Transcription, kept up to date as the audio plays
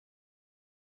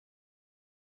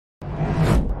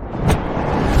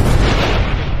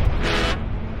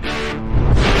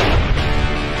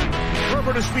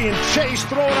being chased,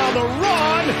 thrown on the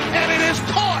run, and it is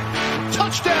caught.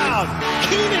 Touchdown,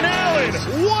 Keenan Allen.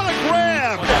 What a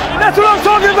grab. That's what I'm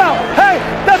talking about. Hey,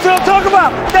 that's what I'm talking about.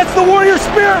 That's the warrior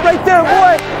spirit right there,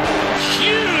 boy.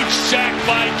 Huge sack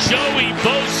by Joey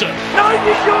Bosa.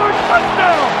 90-yard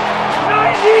touchdown.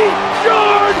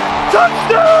 90-yard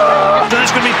touchdown.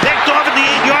 It's going to be picked off at the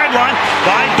 8-yard line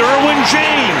by Derwin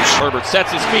James. Herbert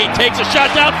sets his feet, takes a shot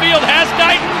downfield, has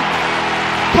Knighton.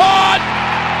 Caught!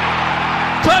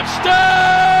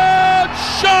 Touchdown,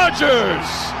 Chargers!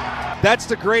 That's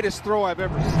the greatest throw I've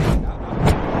ever seen.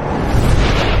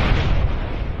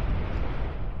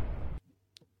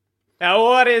 Now,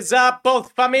 what is up,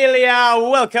 Bolt Familia?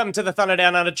 Welcome to the Thunder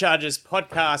Down Under Chargers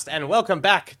podcast, and welcome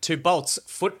back to Bolts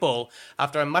Football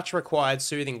after a much-required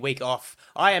soothing week off.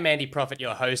 I am Andy Prophet,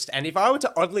 your host, and if I were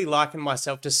to oddly liken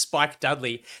myself to Spike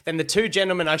Dudley, then the two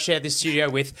gentlemen I share this studio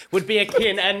with would be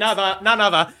akin and none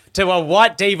other to a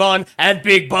White Devon and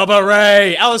Big Bubba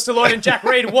Ray. Alistair Lloyd and Jack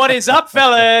Reed, what is up,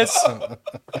 fellas?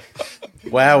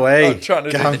 Wowee. I'm trying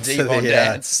to do the Devon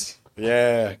dance.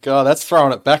 Yeah, God, that's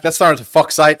throwing it back. That's throwing it to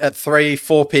Fox 8 at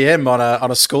 4 p.m.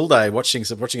 on a school day, watching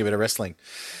a bit of wresling.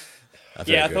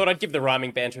 Yeah, I thought I'd give the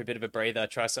rhyming banter a bit of a breather,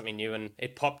 try something new, and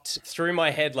it popped through my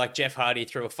head like Jeff Hardy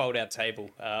through a fold-out table.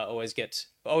 Always good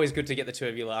to get the two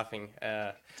of you laughing,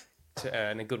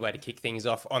 and a good way to kick things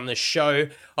off on the show.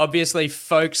 Obviously,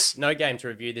 folks, no game to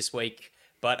review this week,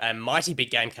 but a mighty big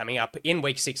game coming up in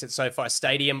Week 6 at SoFi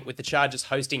Stadium with the Chargers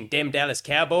hosting dem Dallas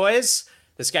Cowboys.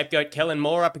 The scapegoat Kellen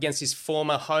Moore up against his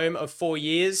former home of 4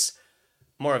 years.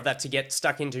 More of that to get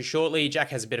stuck into shortly. Jack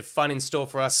has a bit of fun in store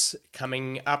for us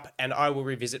coming up, and I will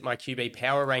revisit my QB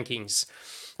power rankings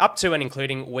up to and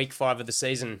including Week 5 of the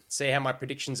season. See how my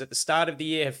predictions at the start of the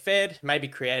year have fared, maybe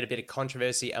create a bit of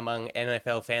controversy among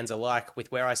NFL fans alike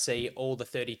with where I see all the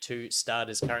 32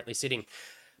 starters currently sitting.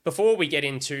 Before we get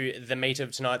into the meat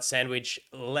of tonight's sandwich,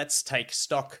 let's take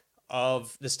stock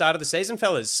of the start of the season,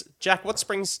 fellas. Jack, what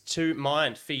springs to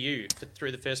mind for you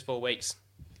through the first 4 weeks?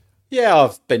 Yeah,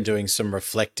 I've been doing some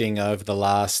reflecting over the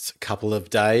last couple of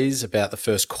days about the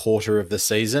first quarter of the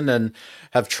season and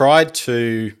have tried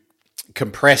to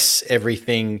compress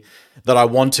everything that I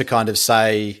want to kind of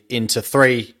say into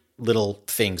 3 little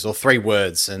things or 3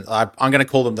 words. And I'm going to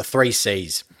call them the 3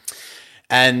 C's.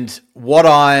 And what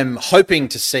I'm hoping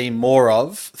to see more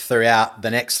of throughout the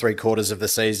next 3 quarters of the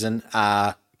season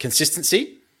are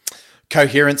consistency,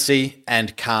 coherency,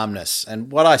 and calmness.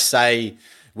 And what I say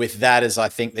with that is I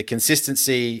think the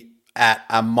consistency at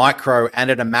a micro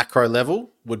and at a macro level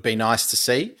would be nice to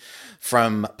see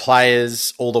from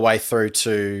players all the way through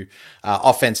to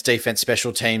offense, defense,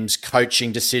 special teams,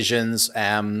 coaching decisions,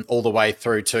 all the way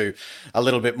through to a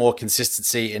little bit more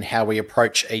consistency in how we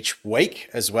approach each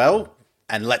week as well.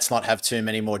 And let's not have too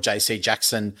many more JC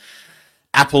Jackson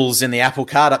apples in the apple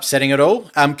cart upsetting it all.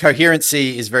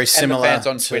 Coherency is very similar. And the fans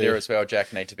on Twitter as well,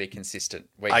 Jack, need to be consistent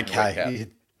week in, week out.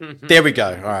 There we go.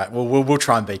 All right. Well, we'll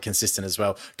try and be consistent as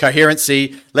well.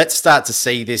 Coherency. Let's start to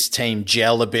see this team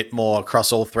gel a bit more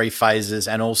across all 3 phases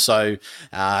and also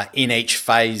in each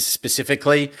phase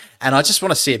specifically. And I just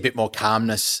want to see a bit more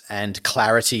calmness and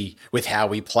clarity with how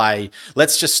we play.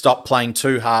 Let's just stop playing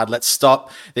too hard. Let's stop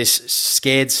this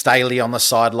scared Staley on the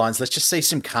sidelines. Let's just see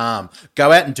some calm.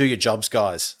 Go out and do your jobs,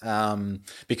 guys.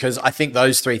 Because I think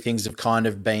those 3 things have kind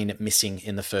of been missing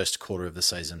in the first quarter of the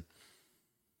season.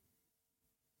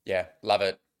 Yeah, love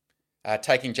it.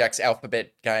 Taking Jack's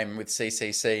alphabet game with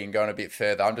CCC and going a bit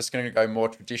further, I'm just going to go more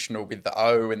traditional with the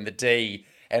O and the D.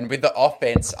 And with the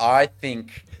offense, I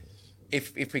think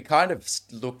if we kind of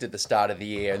looked at the start of the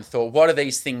year and thought, what are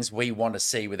these things we want to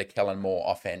see with a Kellen Moore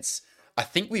offense? I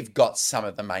think we've got some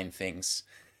of the main things.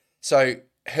 So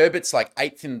Herbert's like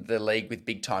 8th in the league with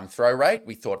big time throw rate.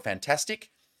 We thought fantastic.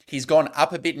 He's gone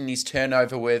up a bit in his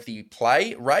turnover-worthy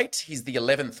play rate. He's the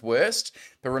 11th worst.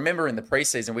 But remember in the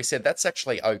preseason, we said that's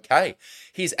actually okay.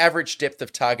 His average depth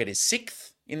of target is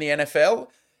 6th in the NFL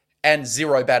and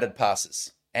 0 batted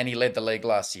passes. And he led the league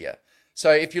last year.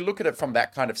 So if you look at it from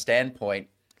that kind of standpoint,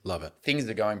 love it. Things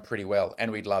are going pretty well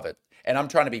and we'd love it. And I'm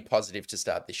trying to be positive to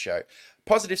start this show.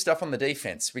 Positive stuff on the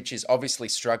defense, which is obviously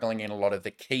struggling in a lot of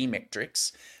the key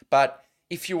metrics. But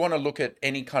if you want to look at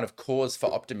any kind of cause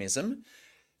for optimism,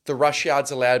 the rush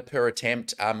yards allowed per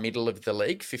attempt are middle of the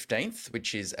league, 15th,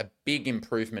 which is a big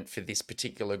improvement for this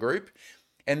particular group.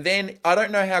 And then, I don't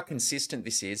know how consistent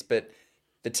this is, but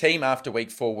the team after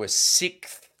week 4 was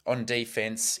 6th on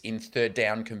defense in 3rd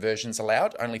down conversions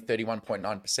allowed, only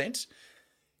 31.9%.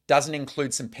 Doesn't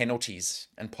include some penalties,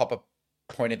 and Popper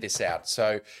pointed this out.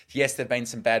 So, yes, there have been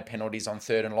some bad penalties on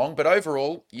 3rd and long, but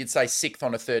overall, you'd say 6th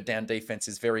on a 3rd down defense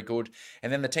is very good.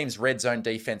 And then the team's red zone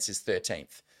defense is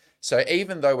 13th. So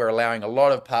even though we're allowing a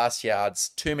lot of pass yards,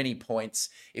 too many points,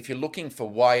 if you're looking for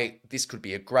why this could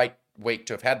be a great week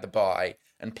to have had the bye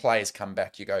and players come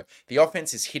back, you go, the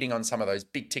offense is hitting on some of those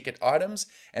big ticket items,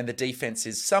 and the defense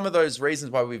is some of those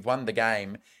reasons why we've won the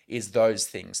game is those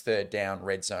things: third down,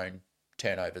 red zone,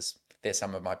 turnovers. They're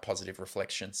some of my positive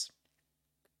reflections.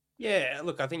 Yeah,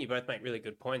 look, I think you both make really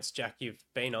good points, Jack. You've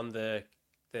been on the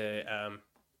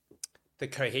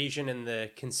cohesion and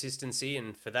the consistency,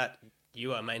 and for that,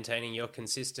 you are maintaining your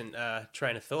consistent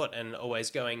train of thought and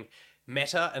always going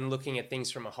meta and looking at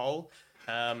things from a whole.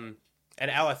 And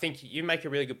Al, I think you make a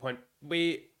really good point.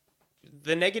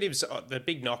 The negatives, the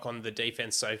big knock on the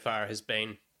defense so far has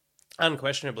been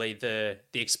unquestionably the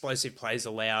explosive plays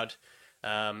allowed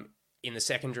in the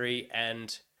secondary,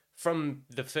 and from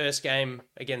the first game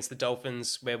against the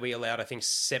Dolphins, where we allowed, I think,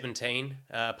 17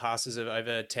 passes of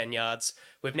over 10 yards,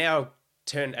 we've now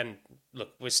turned, and look,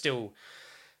 we're still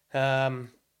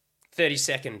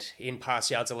 32nd in pass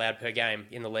yards allowed per game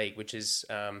in the league, which is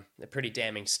a pretty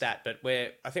damning stat. But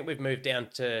I think we've moved down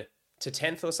to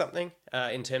 10th or something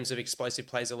in terms of explosive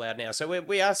plays allowed now. So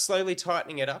we are slowly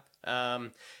tightening it up.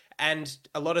 And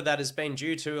a lot of that has been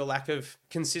due to a lack of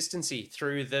consistency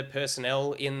through the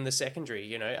personnel in the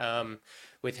secondary,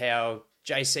 with how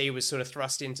JC was sort of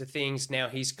thrust into things. Now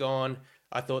he's gone.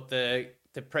 I thought the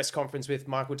press conference with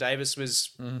Michael Davis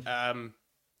was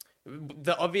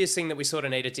the obvious thing that we sort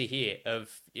of needed to hear of,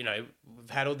 we've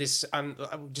had all this,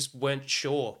 just weren't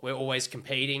sure. We're always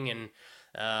competing, and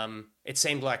it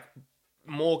seemed like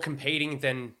more competing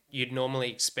than you'd normally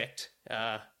expect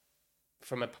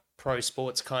from a pro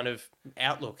sports kind of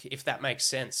outlook, if that makes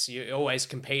sense. You're always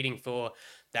competing for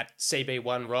that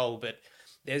CB1 role, but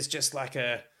there's just like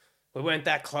we weren't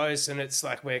that close, and it's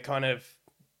like we're kind of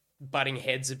butting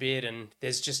heads a bit, and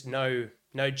there's just no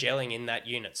gelling in that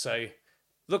unit. So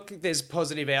look, there's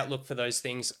positive outlook for those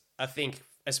things. I think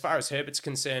as far as Herbert's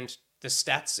concerned, the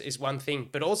stats is one thing,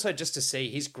 but also just to see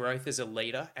his growth as a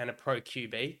leader and a pro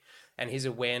QB, and his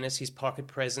awareness, his pocket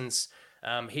presence.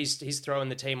 He's throwing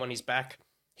the team on his back.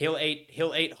 He'll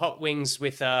eat hot wings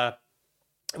with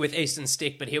Easton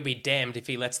Stick, but he'll be damned if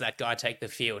he lets that guy take the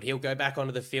field. He'll go back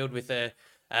onto the field with a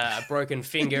broken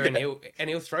finger, and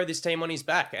he'll throw this team on his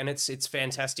back, and it's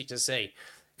fantastic to see.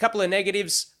 A couple of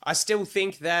negatives. I still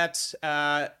think that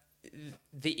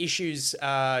the issues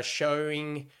are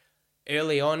showing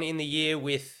early on in the year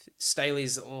with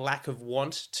Staley's lack of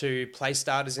want to play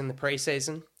starters in the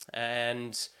preseason,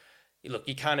 and look,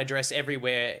 you can't address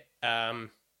everywhere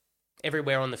on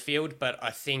the field, but I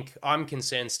think I'm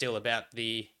concerned still about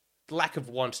the lack of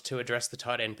want to address the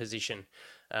tight end position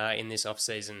in this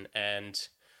offseason. And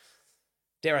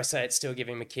dare I say it, still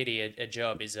giving McKitty a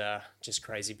job is just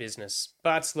crazy business.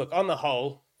 But look, on the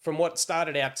whole, from what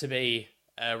started out to be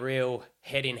a real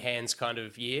head-in-hands kind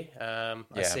of year,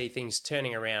 I see things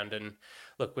turning around. And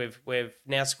look, we've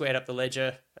now squared up the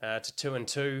ledger to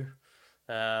 2-2.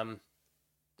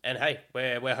 And hey,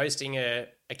 we're hosting a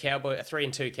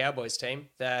 3-2 Cowboys team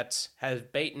that has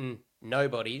beaten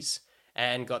nobodies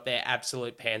and got their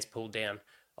absolute pants pulled down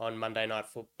on Sunday night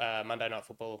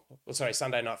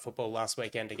football last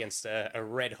weekend against a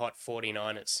red hot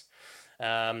 49ers.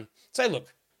 So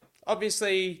look,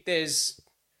 obviously there's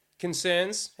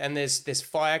concerns and there's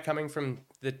fire coming from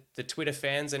the Twitter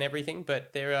fans and everything,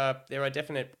 but there are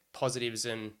definite positives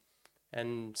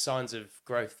and signs of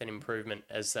growth and improvement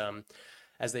as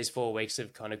these 4 weeks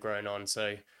have kind of grown on.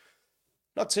 So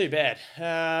not too bad.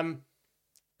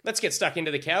 Let's get stuck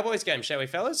into the Cowboys game, shall we,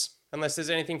 fellas? Unless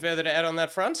there's anything further to add on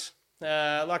that front.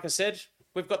 Like I said,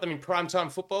 we've got them in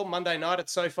primetime football Monday night at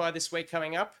SoFi this week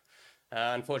coming up.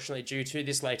 Unfortunately, due to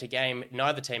this later game,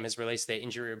 neither team has released their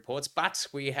injury reports, but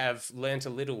we have learnt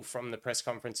a little from the press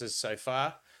conferences so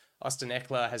far. Austin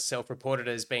Eckler has self-reported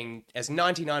as being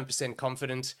 99%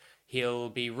 confident he'll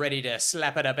be ready to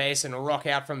slap at a base and rock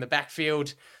out from the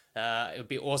backfield. It would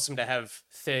be awesome to have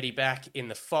 30 back in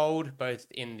the fold, both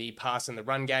in the pass and the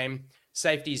run game.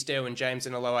 Safeties Derwin James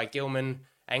and Alohi Gilman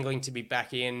angling to be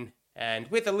back in. And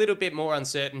with a little bit more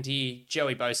uncertainty,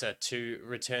 Joey Bosa to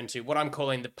return to what I'm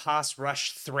calling the pass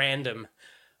rush thrandom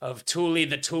of Tuli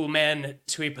the Toolman,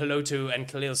 Tui Pelotu, and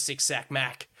Khalil Six-Sack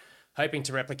Mack, hoping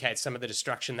to replicate some of the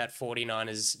destruction that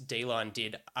 49ers D-line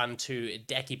did unto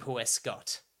Dak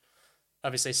Prescott.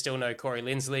 Obviously, still no Corey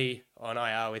Linsley on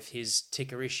IR with his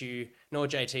ticker issue, nor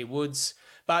JT Woods.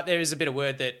 But there is a bit of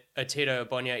word that Otito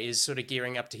Obonya is sort of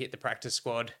gearing up to hit the practice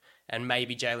squad, and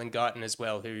maybe Jalen Guyton as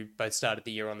well, who both started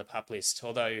the year on the PUP list.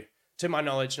 Although, to my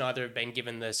knowledge, neither have been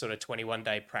given the sort of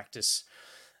 21-day practice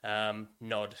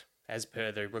nod as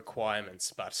per the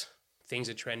requirements. But things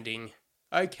are trending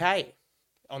okay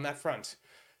on that front.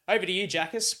 Over to you,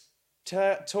 Jackus.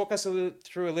 talk us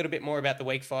through a little bit more about the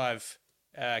Week 5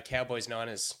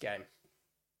 Cowboys-Niners game.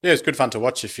 Yeah, it's good fun to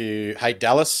watch if you hate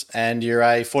Dallas and you're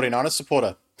a 49ers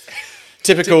supporter.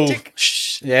 Typical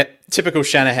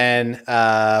Shanahan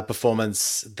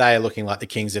performance. They are looking like the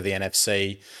kings of the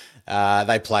NFC.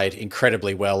 They played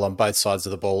incredibly well on both sides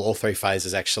of the ball, all three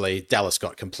phases actually. Dallas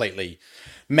got completely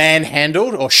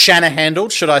manhandled, or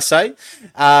Shanahandled, should I say.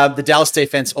 The Dallas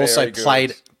defense also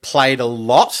played a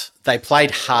lot. They played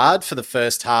hard for the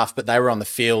first half, but they were on the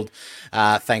field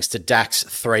thanks to Dak's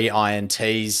 3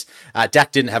 INTs.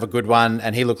 Dak didn't have a good one,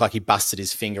 and he looked like he busted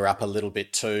his finger up a little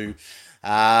bit too.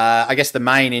 I guess the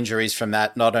main injuries from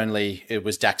that, not only it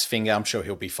was Dak's finger, I'm sure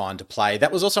he'll be fine to play.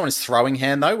 That was also on his throwing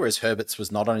hand, though, whereas Herbert's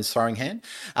was not on his throwing hand.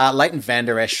 Leighton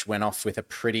Vander Esch went off with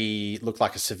looked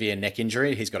like a severe neck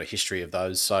injury. He's got a history of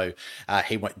those, so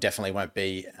he definitely won't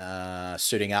be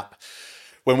suiting up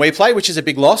when we play, which is a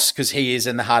big loss because he is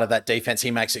in the heart of that defense. He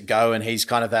makes it go, and he's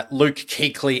kind of that Luke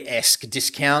Kuechly-esque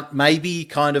discount maybe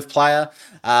kind of player.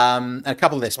 And a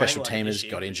couple of their special teamers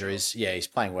got injuries. Yeah, he's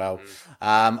playing well.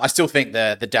 I still think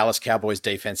the Dallas Cowboys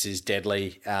defense is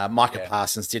deadly. Micah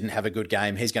Parsons didn't have a good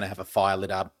game. He's going to have a fire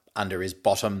lit up under his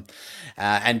bottom.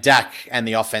 And Dak and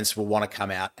the offense will want to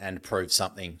come out and prove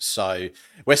something. So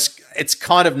it's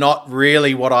kind of not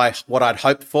really what I'd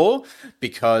hoped for,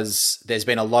 because there's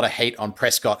been a lot of heat on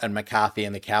Prescott and McCarthy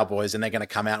and the Cowboys, and they're going to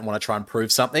come out and want to try and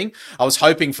prove something. I was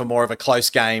hoping for more of a close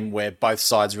game where both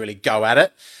sides really go at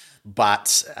it.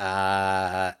 But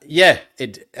at the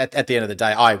end of the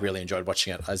day, I really enjoyed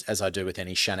watching it, as I do with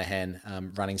any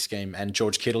Shanahan running scheme. And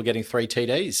George Kittle getting 3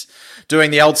 TDs,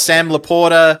 doing the old Sam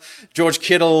Laporta, George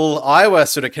Kittle, Iowa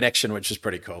sort of connection, which was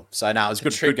pretty cool. So no, it was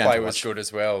good. Good game. Play was good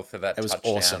as well for that. It was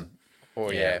touchdown. Awesome.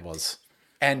 Oh yeah, it was.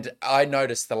 And I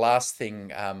noticed the last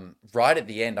thing right at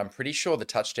the end. I'm pretty sure the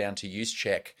touchdown to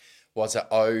Juszczyk was an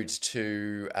ode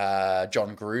to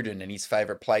John Gruden and his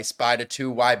favorite play, Spider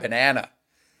 2Y Banana,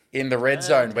 in the red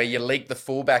zone, where you leak the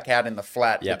fullback out in the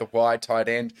flat with the wide tight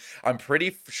end. I'm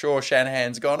pretty sure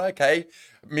Shanahan's gone, okay,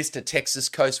 Mr. Texas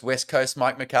Coast, West Coast,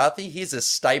 Mike McCarthy, here's a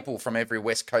staple from every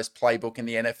West Coast playbook in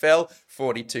the NFL,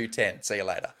 42-10. See you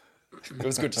later. It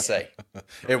was good to see.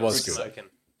 It was good. Soaking.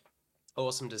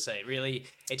 Awesome to see. Really,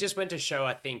 it just went to show,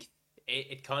 I think,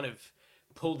 it kind of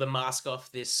pulled the mask off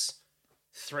this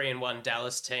 3-1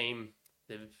 Dallas team.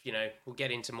 We'll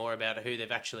get into more about who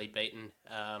they've actually beaten.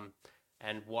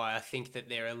 And why I think that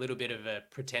they're a little bit of a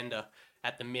pretender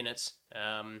at the minute,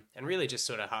 and really just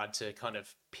sort of hard to kind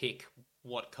of pick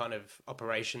what kind of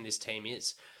operation this team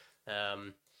is.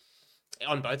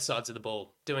 On both sides of the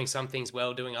ball, doing some things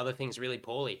well, doing other things really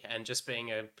poorly, and just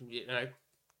being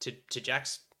to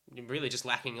Jack's, really just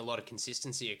lacking a lot of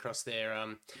consistency across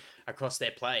their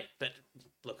play. But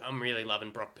look, I'm really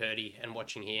loving Brock Purdy and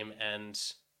watching him, and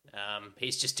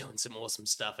he's just doing some awesome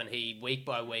stuff, and he week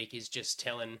by week is just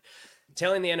telling the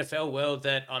NFL world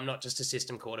that I'm not just a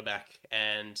system quarterback,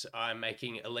 and I'm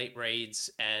making elite reads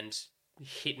and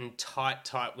hitting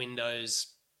tight windows,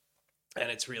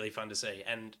 and it's really fun to see.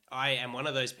 And I am one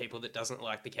of those people that doesn't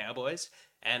like the Cowboys,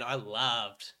 and I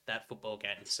loved that football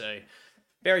game. So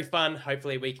very fun.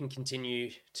 Hopefully we can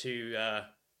continue to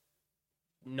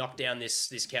knock down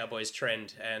this Cowboys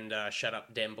trend and shut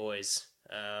up dem boys.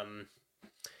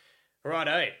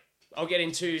 Righto. I'll get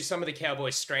into some of the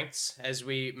Cowboys' strengths as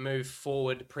we move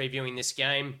forward previewing this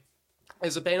game.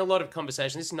 There's been a lot of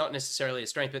conversation. This is not necessarily a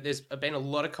strength, but there's been a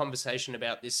lot of conversation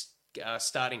about this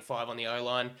starting 5 on the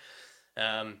O-line.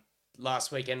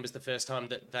 Last weekend was the first time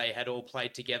that they had all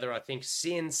played together, I think,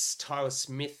 since Tyler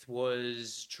Smith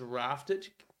was drafted.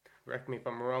 Correct me if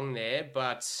I'm wrong there,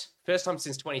 but first time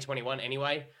since 2021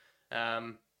 anyway.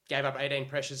 Gave up 18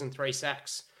 pressures and 3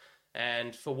 sacks.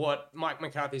 And for what Mike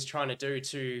McCarthy's trying to do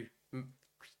to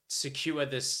secure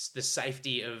the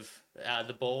safety of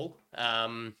the ball,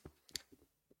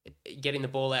 getting the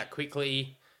ball out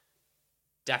quickly,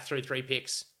 Dak threw 3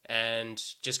 picks and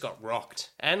just got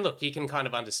rocked. And look, you can kind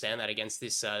of understand that against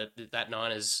this that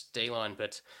Niners D-line,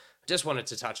 but just wanted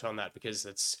to touch on that because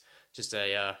it's just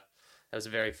that was a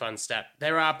very fun stat.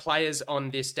 There are players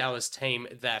on this Dallas team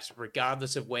that,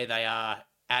 regardless of where they are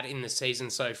at in the season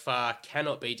so far,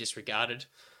 cannot be disregarded.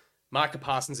 Micah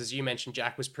Parsons, as you mentioned,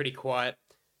 Jack, was pretty quiet,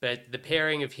 but the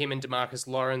pairing of him and DeMarcus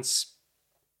Lawrence,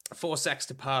 4 sacks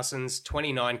to Parsons,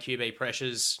 29 QB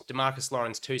pressures, DeMarcus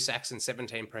Lawrence 2 sacks and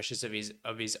 17 pressures of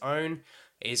his own,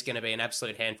 is going to be an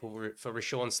absolute handful for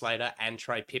Rashawn Slater and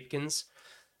Trey Pipkins.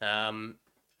 I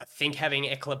think having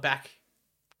Eckler back,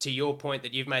 to your point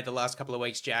that you've made the last couple of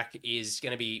weeks, Jack, is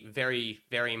going to be very,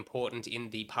 very important in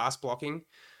the pass blocking.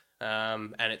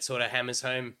 And it sort of hammers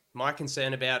home my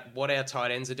concern about what our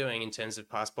tight ends are doing in terms of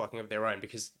pass blocking of their own,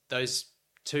 because those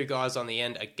two guys on the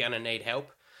end are going to need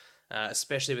help,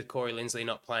 especially with Corey Linsley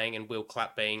not playing and Will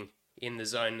Clapp being in the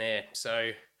zone there.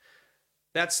 So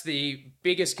that's the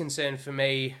biggest concern for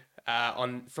me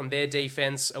from their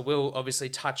defense. I will obviously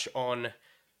touch on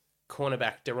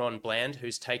cornerback Deron Bland,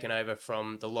 who's taken over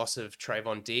from the loss of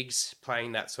Trayvon Diggs,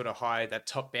 playing that sort of that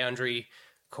top boundary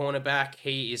cornerback.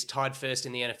 He is tied first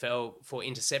in the NFL for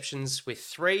interceptions with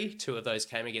 3. 2 of those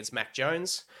came against Mac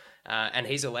Jones. And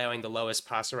he's allowing the lowest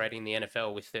passer rating in the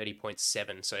NFL with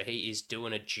 30.7. So he is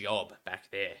doing a job back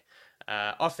there.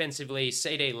 Offensively,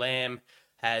 CD Lamb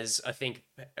has, I think,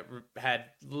 had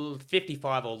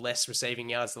 55 or less receiving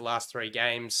yards the last 3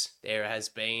 games. There has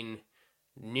been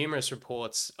numerous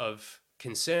reports of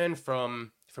concern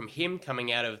from him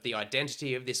coming out of the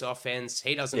identity of this offense.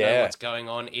 He doesn't know what's going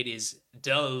on. It is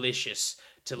delicious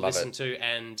to listen to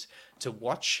and to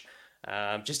watch.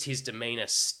 Just his demeanor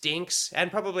stinks,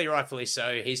 and probably rightfully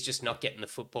so. He's just not getting the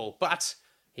football, but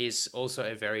he's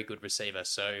also a very good receiver.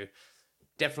 So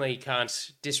definitely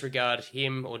can't disregard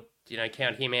him or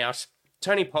count him out.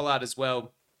 Tony Pollard as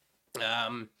well.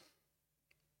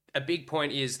 A big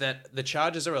point is that the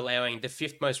Chargers are allowing the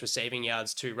 5th most receiving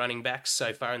yards to running backs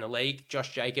so far in the league.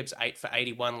 Josh Jacobs, 8 for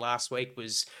 81 last week,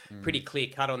 was pretty clear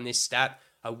cut on this stat.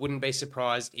 I wouldn't be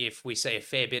surprised if we see a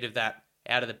fair bit of that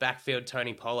out of the backfield,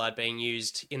 Tony Pollard being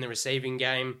used in the receiving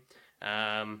game.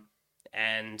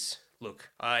 And look,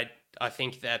 I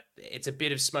think that it's a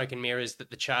bit of smoke and mirrors that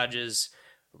the Chargers'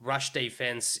 rush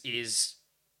defense is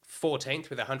 14th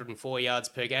with 104 yards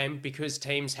per game, because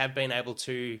teams have been able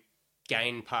to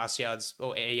gain pass yards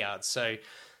or air yards. So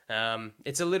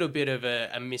it's a little bit of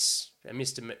just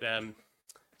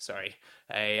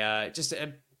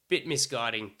a bit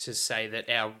misguiding to say that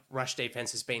our rush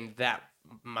defense has been that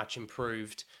much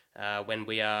improved when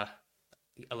we are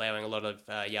allowing a lot of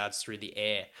yards through the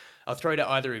air. I'll throw to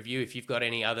either of you if you've got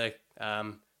any other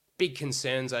big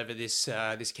concerns over this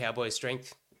Cowboys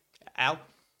strength. Al?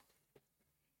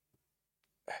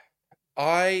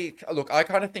 I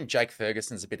kind of think Jake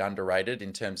Ferguson's a bit underrated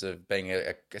in terms of being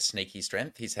a sneaky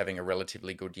strength. He's having a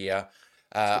relatively good year.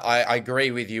 I agree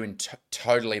with you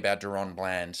totally about Deron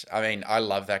Bland. I mean, I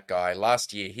love that guy.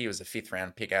 Last year, he was a 5th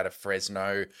round pick out of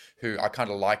Fresno, who I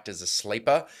kind of liked as a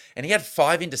sleeper. And he had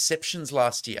 5 interceptions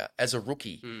last year as a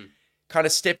rookie. Kind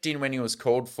of stepped in when he was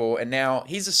called for. And now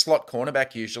he's a slot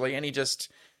cornerback usually, and he just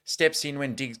steps in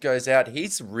when Diggs goes out.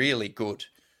 He's really good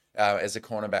as a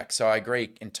cornerback. So I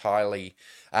agree entirely.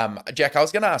 Jack, I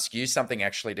was going to ask you something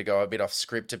actually to go a bit off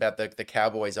script about the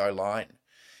Cowboys O-line.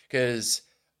 Because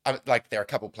there are a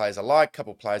couple of players I like, a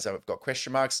couple of players I've got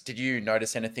question marks. Did you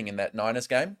notice anything in that Niners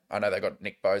game? I know they got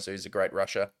Nick Bosa, who's a great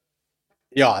rusher.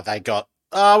 Yeah, they got,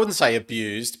 I wouldn't say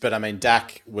abused, but I mean,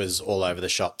 Dak was all over the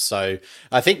shop. So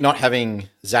I think not having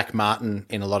Zach Martin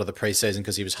in a lot of the preseason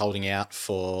because he was holding out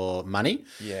for money,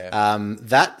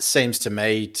 that seems to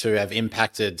me to have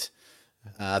impacted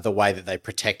the way that they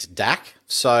protect Dak.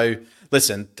 So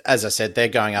listen, as I said, they're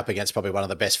going up against probably one of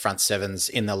the best front sevens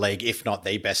in the league, if not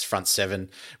the best front seven,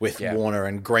 with Warner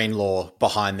and Greenlaw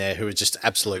behind there, who are just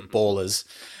absolute ballers.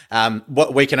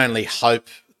 What we can only hope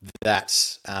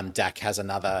that Dak has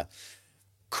another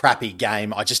crappy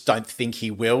game. I just don't think he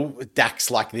will.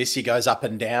 Dak's like this; he goes up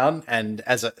and down, and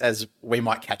as we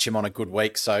might catch him on a good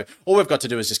week. So all we've got to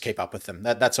do is just keep up with them.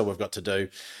 That's all we've got to do,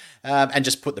 and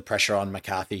just put the pressure on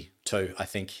McCarthy too. I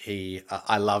think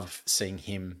I love seeing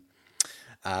him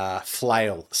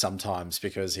flail sometimes,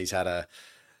 because he's had a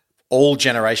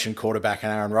all-generation quarterback in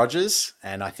Aaron Rodgers,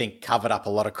 and I think covered up a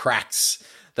lot of cracks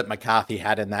that McCarthy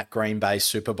had in that Green Bay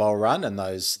Super Bowl run and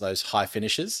those high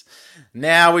finishes.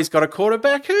 Now he's got a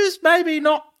quarterback who's maybe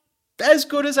not as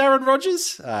good as Aaron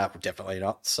Rodgers. Definitely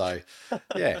not. So,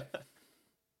 yeah.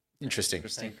 Interesting.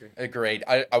 Agreed.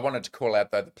 I wanted to call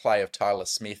out, though, the play of Tyler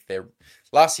Smith.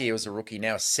 Last year was a rookie,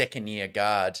 now a second-year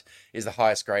guard, is the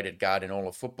highest-graded guard in all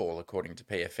of football, according to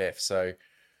PFF. So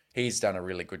he's done a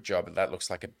really good job, and that looks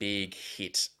like a big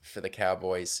hit for the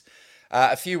Cowboys.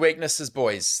 A few weaknesses,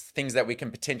 boys, things that we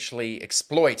can potentially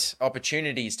exploit,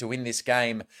 opportunities to win this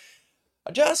game.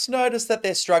 I just noticed that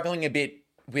they're struggling a bit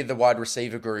with the wide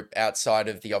receiver group outside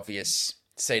of the obvious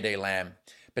CD Lamb.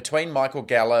 Between Michael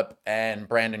Gallup and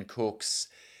Brandon Cooks,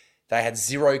 they had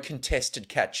 0 contested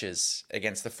catches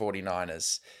against the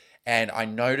 49ers. And I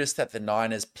noticed that the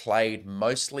Niners played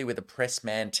mostly with a press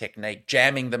man technique,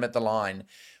 jamming them at the line.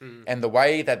 And the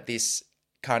way that this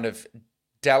kind of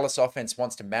Dallas offense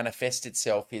wants to manifest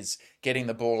itself is getting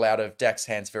the ball out of Dak's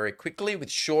hands very quickly with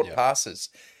short passes.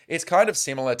 It's kind of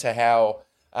similar to how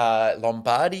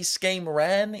Lombardi's scheme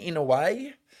ran in a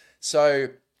way. So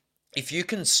if you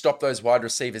can stop those wide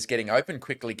receivers getting open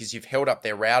quickly because you've held up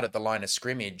their route at the line of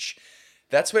scrimmage,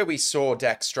 that's where we saw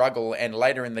Dak struggle. And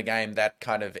later in the game, that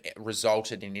kind of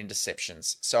resulted in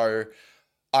interceptions. So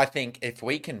I think if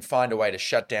we can find a way to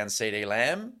shut down CD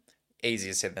Lamb,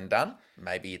 easier said than done.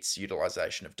 Maybe it's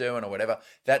utilization of doing or whatever.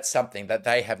 That's something that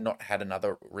they have not had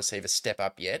another receiver step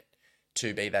up yet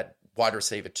to be that wide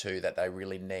receiver 2 that they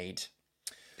really need.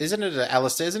 Isn't it,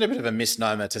 Alistair, isn't it a bit of a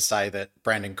misnomer to say that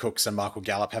Brandon Cooks and Michael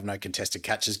Gallup have no contested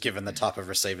catches given the type of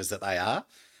receivers that they are?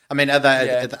 I mean, are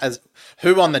they,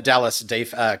 who on the Dallas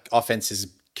offense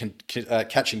is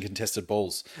catching contested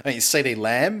balls? I mean, CD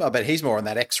Lamb, but he's more on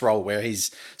that X role where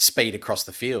he's speed across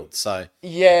the field. So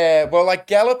yeah, well, like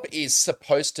Gallup is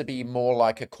supposed to be more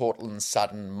like a Cortland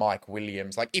Sutton, Mike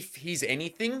Williams. Like if he's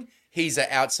anything, he's an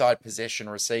outside possession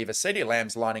receiver. CD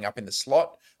Lamb's lining up in the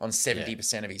slot on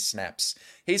 70% of his snaps.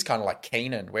 He's kind of like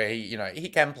Keenan, where he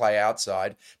can play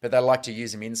outside, but they like to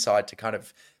use him inside to kind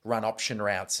of run option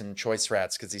routes and choice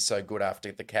routes because he's so good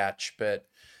after the catch. But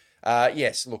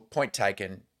yes, look, point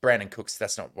taken. Brandon Cooks,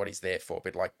 that's not what he's there for,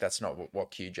 but like that's not what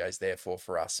QJ's there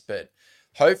for us. But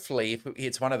hopefully, if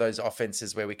it's one of those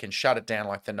offenses where we can shut it down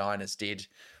like the Niners did,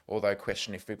 although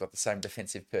question if we've got the same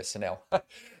defensive personnel.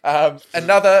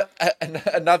 Another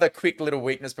quick little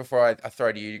weakness before I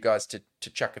throw to you guys to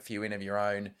chuck a few in of your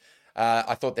own.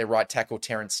 I thought their right tackle,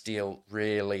 Terrence Steele,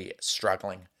 really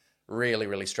struggling.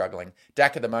 Really struggling.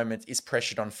 Dak at the moment is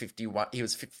pressured on 51. He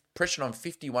was pressured on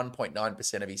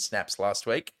 51.9% of his snaps last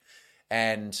week.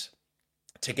 And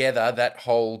together, that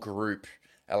whole group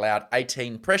allowed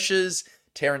 18 pressures.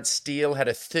 Terrence Steele had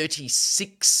a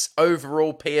 36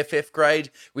 overall PFF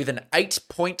grade with an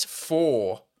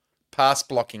 8.4 pass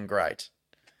blocking grade.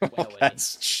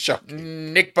 That's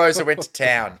shocking. Nick Bosa went to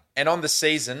town. And on the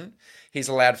season, he's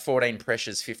allowed 14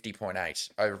 pressures,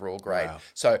 50.8 overall grade. Wow.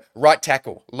 So right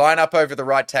tackle, line up over the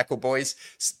right tackle, boys.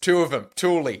 2 of them,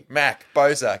 Tooley, Mack,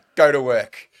 Bosa, go to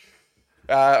work.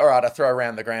 All right, I throw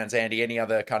around the grounds, Andy. Any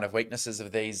other kind of weaknesses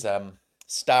of these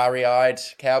starry-eyed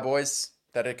Cowboys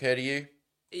that occur to you?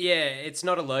 Yeah, it's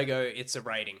not a logo, it's a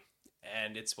rating,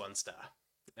 and it's 1 star.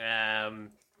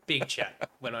 Big chat.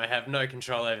 When I have no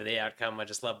control over the outcome, I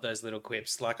just love those little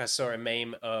quips. Like I saw a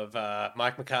meme of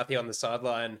Mike McCarthy on the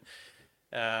sideline,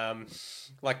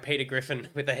 like Peter Griffin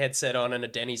with a headset on and a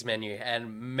Denny's menu,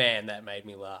 and man, that made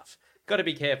me laugh. Got to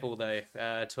be careful though,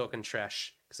 talking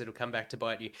trash, because it'll come back to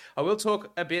bite you. I will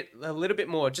talk a little bit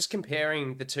more, just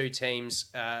comparing the two teams,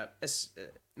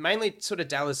 mainly sort of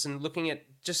Dallas, and looking at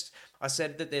just, I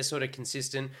said that they're sort of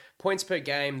consistent. Points per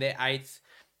game, they're 8th.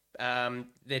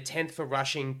 They're 10th for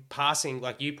rushing, passing,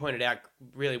 like you pointed out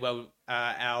really well,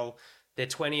 Al. They're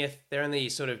 20th. They're only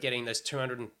sort of getting those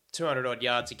 200 odd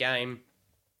yards a game.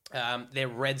 Their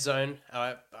red zone,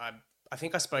 I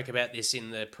think I spoke about this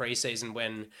in the preseason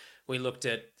when we looked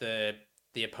at the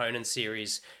opponent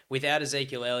series. Without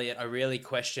Ezekiel Elliott, I really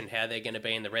question how they're going to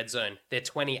be in the red zone. They're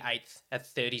 28th at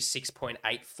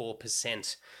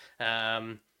 36.84%.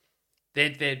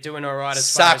 They're doing all right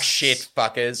as far as... Suck shit,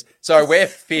 fuckers. So we're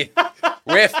 5th.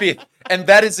 We're 5th. And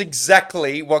that is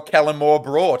exactly what Kellen Moore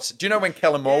brought. Do you know when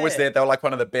Kellen Moore was there, they were like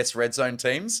one of the best red zone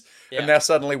teams? Yeah. And now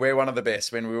suddenly we're one of the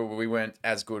best when we weren't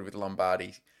as good with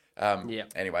Lombardi.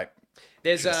 Anyway.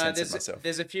 There's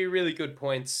a few really good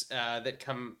points that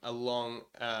come along.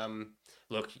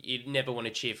 Look, you'd never want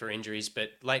to cheer for injuries, but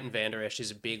Leighton Vander Esch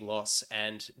is a big loss,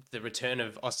 and the return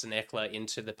of Austin Eckler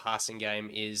into the passing game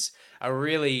is a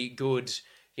really good,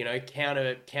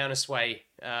 counter sway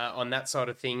on that side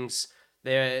of things.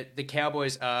 The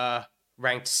Cowboys are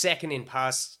ranked 2nd in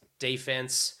pass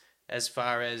defense as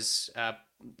far as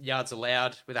yards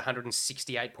allowed with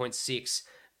 168.6.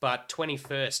 but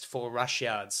 21st for rush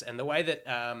yards. And the way that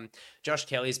Josh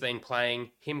Kelly's been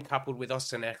playing, him coupled with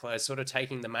Austin Eckler, sort of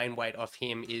taking the main weight off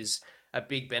him is a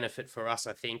big benefit for us,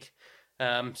 I think.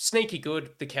 Sneaky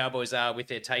good, the Cowboys are with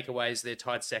their takeaways. They're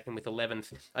tied 2nd with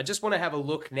 11th. I just want to have a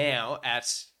look now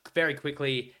at, very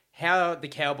quickly, how the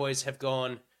Cowboys have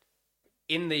gone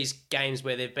in these games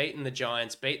where they've beaten the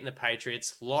Giants, beaten the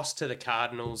Patriots, lost to the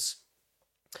Cardinals,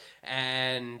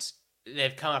 and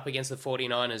they've come up against the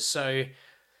 49ers. So...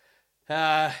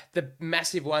 the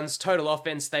massive ones, total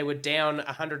offense, they were down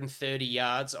 130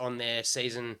 yards on their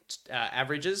season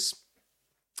averages.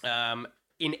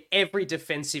 In every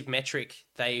defensive metric,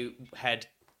 they had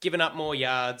given up more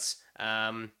yards,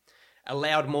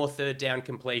 allowed more third down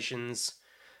completions.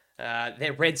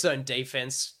 Their red zone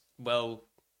defense, well,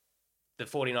 the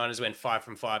 49ers went 5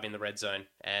 from 5 in the red zone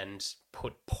and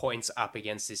put points up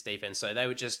against this defense. So they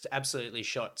were just absolutely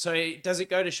shot. So does it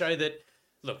go to show that,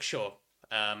 look, sure,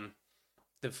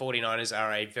 the 49ers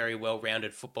are a very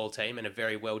well-rounded football team and a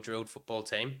very well-drilled football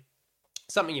team.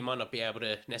 Something you might not be able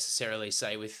to necessarily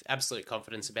say with absolute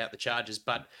confidence about the Chargers,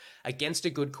 but against a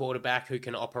good quarterback who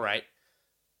can operate,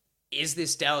 is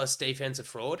this Dallas defense a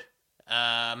fraud?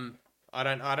 I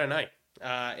don't know.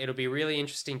 It'll be really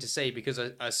interesting to see, because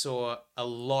I saw a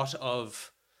lot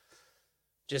of,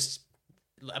 just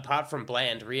apart from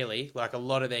Bland, really, like a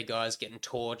lot of their guys getting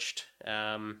torched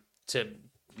to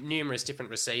numerous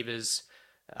different receivers.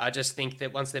 I just think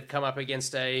that once they've come up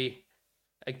against a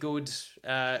good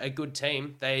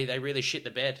team, they really shit the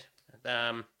bed.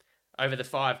 Over the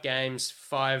 5 games,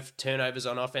 5 turnovers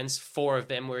on offense, 4 of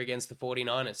them were against the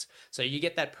 49ers. So you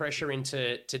get that pressure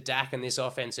into Dak and this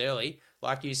offense early.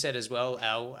 Like you said as well,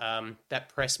 Al, that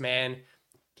press man,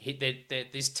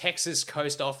 this Texas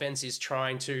Coast offense is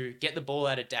trying to get the ball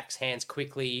out of Dak's hands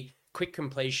quickly, quick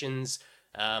completions,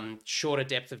 shorter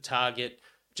depth of target,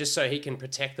 just so he can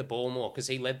protect the ball more, because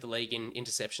he led the league in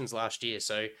interceptions last year.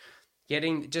 So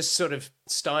just sort of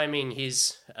stymieing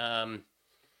his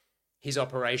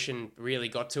operation really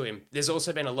got to him. There's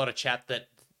also been a lot of chat that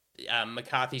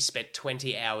McCarthy spent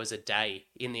 20 hours a day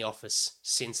in the office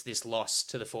since this loss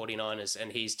to the 49ers,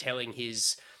 and he's telling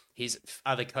his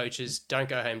other coaches, don't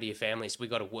go home to your families, we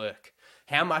got to work.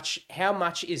 How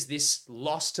much is this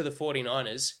loss to the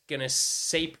 49ers going to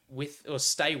seep with or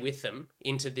stay with them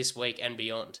into this week and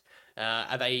beyond?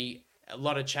 A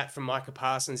lot of chat from Micah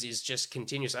Parsons is just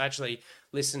continuous. I actually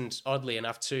listened, oddly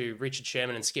enough, to Richard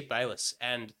Sherman and Skip Bayless,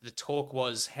 and the talk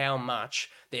was how much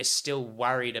they're still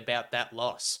worried about that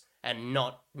loss and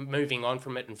not moving on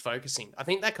from it and focusing. I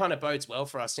think that kind of bodes well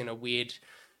for us in a weird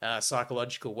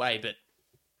psychological way, but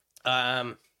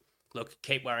look,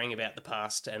 keep worrying about the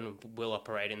past and we'll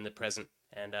operate in the present.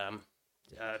 And I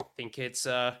think it's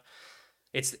ours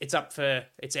for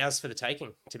the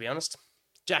taking, to be honest.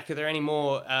 Jack, are there any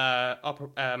more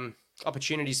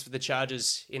opportunities for the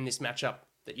Chargers in this matchup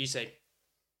that you see?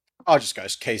 I'll just go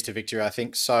keys to victory, I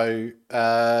think. So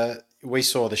we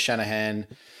saw the Shanahan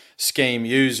scheme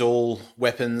use all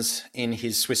weapons in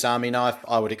his Swiss Army knife.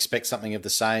 I would expect something of the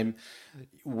same.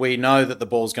 We know that the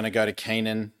ball's going to go to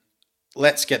Keenan.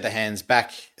 Let's get the hands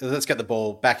back. Let's get the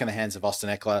ball back in the hands of Austin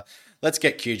Eckler. Let's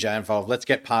get QJ involved. Let's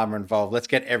get Palmer involved. Let's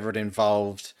get Everett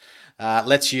involved.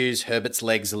 Let's use Herbert's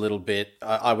legs a little bit.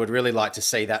 I would really like to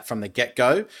see that from the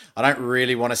get-go. I don't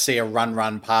really want to see a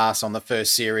run pass on the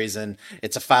first series and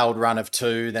it's a failed run of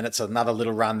 2, then it's another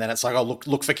little run, then it's like, oh,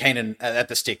 look for Keenan at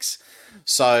the sticks.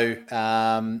 So,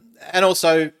 and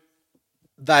also,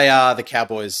 they are the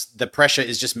Cowboys. The pressure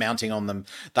is just mounting on them.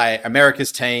 They're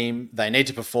America's team. They need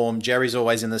to perform. Jerry's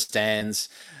always in the stands.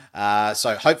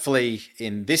 So hopefully,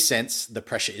 in this sense, the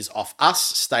pressure is off us.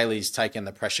 Staley's taken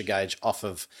the pressure gauge off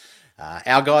of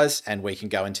our guys, and we can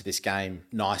go into this game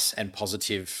nice and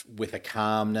positive with a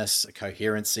calmness, a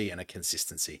coherency, and a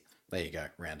consistency. There you go,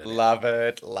 rounded. Love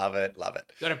it.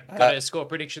 Got a score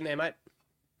prediction there, mate?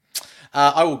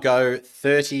 I will go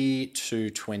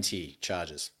 30-20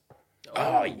 Chargers.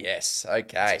 Oh, yes.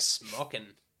 Okay. Smocking.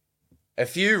 A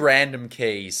few random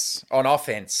keys on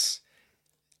offense.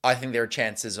 I think there are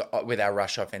chances with our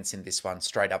rush offense in this one,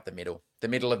 straight up the middle. The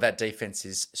middle of that defense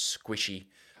is squishy.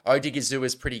 Odigizou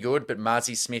is pretty good, but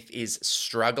Marzi Smith is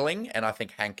struggling, and I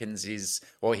think Hankins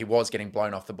he was getting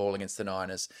blown off the ball against the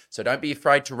Niners. So don't be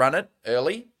afraid to run it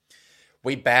early.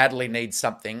 We badly need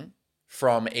something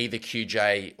from either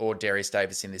QJ or Darius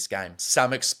Davis in this game.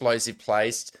 Some explosive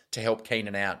plays to help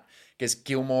Keenan out. Because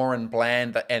Gilmore and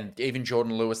Bland and even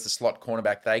Jordan Lewis, the slot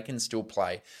cornerback, they can still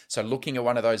play. So looking at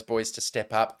one of those boys to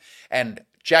step up. And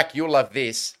Jack, you'll love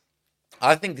this.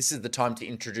 I think this is the time to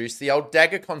introduce the old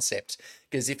dagger concept.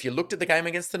 Because if you looked at the game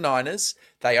against the Niners,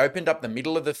 they opened up the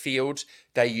middle of the field.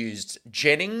 They used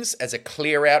Jennings as a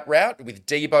clear out route with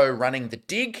Debo running the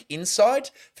dig inside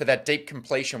for that deep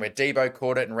completion where Debo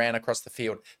caught it and ran across the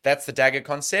field. That's the dagger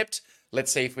concept.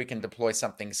 Let's see if we can deploy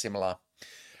something similar.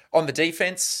 On the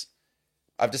defense,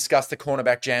 I've discussed the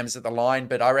cornerback jams at the line,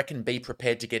 but I reckon be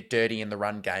prepared to get dirty in the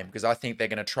run game because I think they're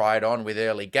going to try it on with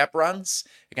early gap runs.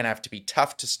 You're going to have to be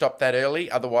tough to stop that early,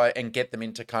 otherwise, and get them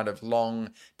into kind of long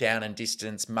down and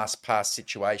distance must pass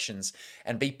situations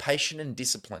and be patient and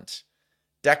disciplined.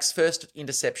 Dak's first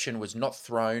interception was not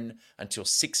thrown until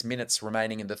 6 minutes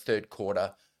remaining in the third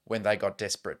quarter when they got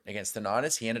desperate against the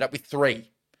Niners. He ended up with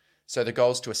 3. So the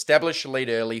goal is to establish a lead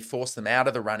early, force them out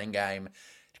of the running game,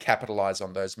 capitalize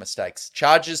on those mistakes.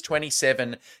 Chargers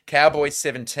 27, Cowboys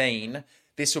 17.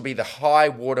 This will be the high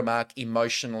watermark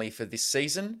emotionally for this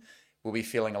season. We'll be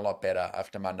feeling a lot better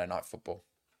after Monday Night Football.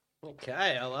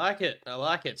 Okay, I like it.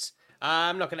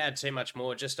 I'm not going to add too much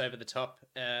more, just over the top.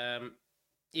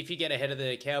 If you get ahead of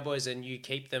the Cowboys and you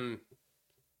keep them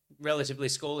relatively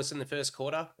scoreless in the first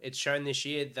quarter. It's shown this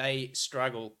year they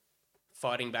struggle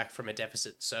fighting back from a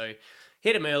deficit. So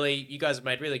hit them early. You guys have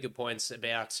made really good points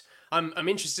about... I'm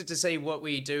interested to see what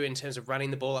we do in terms of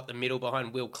running the ball up the middle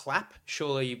behind Will Clapp.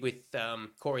 Surely with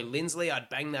Corey Lindsley, I'd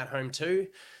bang that home too.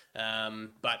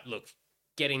 But look,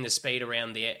 getting the speed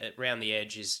around the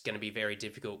edge is going to be very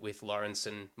difficult with Lawrence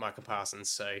and Michael Parsons.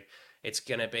 So it's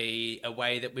going to be a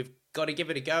way that we've got to give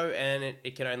it a go, and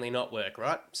it can only not work,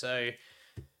 right? So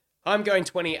I'm going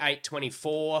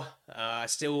 28-24. I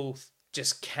still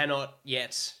just cannot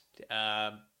yet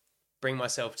bring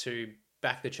myself to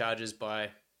back the Chargers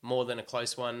by more than a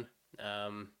close one.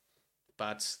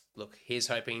 But look, here's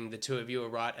hoping the two of you are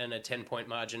right and a 10-point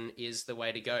margin is the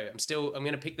way to go. I'm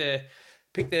going to pick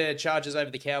the Chargers over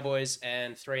the Cowboys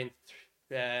and 3-2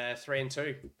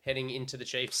 heading into the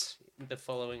Chiefs the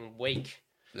following week.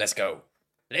 Let's go.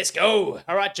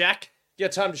 All right, Jack, your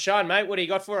time to shine, mate. What do you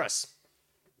got for us?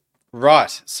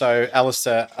 Right. So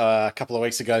Alistair, a couple of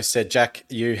weeks ago said, Jack,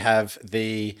 you have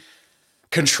the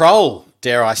control,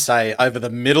 dare I say, over the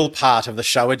middle part of the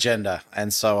show agenda.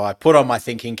 And so I put on my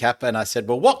thinking cap and I said,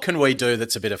 well, what can we do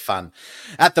that's a bit of fun?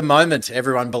 At the moment,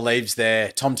 everyone believes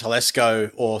they're Tom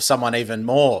Telesco or someone even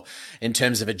more in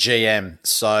terms of a GM.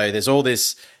 So there's all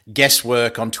this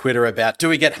guesswork on Twitter about, do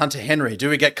we get Hunter Henry? Do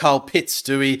we get Kyle Pitts?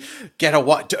 Do we get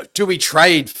do we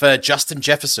trade for Justin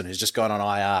Jefferson, who's just gone on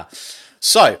IR?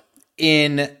 So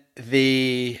in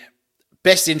the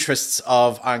best interests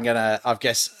of,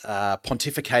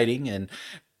 pontificating and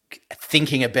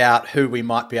thinking about who we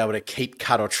might be able to keep,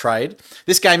 cut or trade,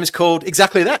 this game is called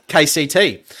exactly that,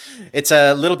 KCT. It's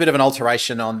a little bit of an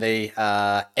alteration on the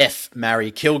F, marry,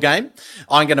 kill game.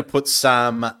 I'm going to put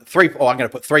three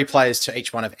players to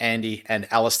each one of Andy and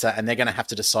Alistair, and they're going to have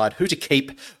to decide who to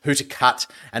keep, who to cut,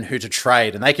 and who to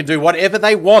trade. And they can do whatever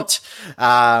they want.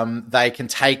 They can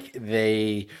take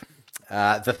the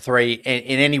three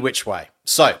in any which way.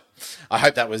 So I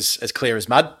hope that was as clear as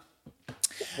mud.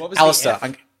 What was Alistair,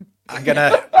 I'm going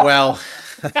to, well,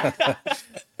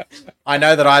 I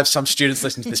know that I have some students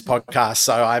listening to this podcast,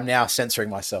 so I'm now censoring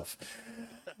myself.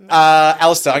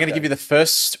 Alistair, I'm going to give you the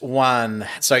first one.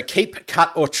 So keep,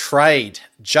 cut or trade,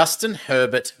 Justin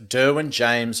Herbert, Derwin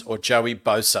James or Joey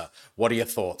Bosa. What are your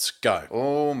thoughts? Go.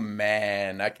 Oh,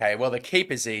 man. Okay, well, the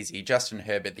keep is easy. Justin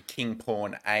Herbert, the king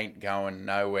pawn, ain't going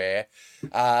nowhere.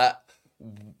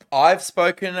 I've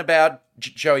spoken about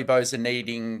Joey Bosa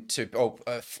needing to,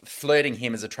 flirting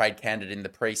him as a trade candidate in the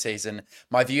preseason.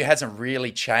 My view hasn't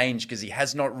really changed because he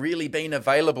has not really been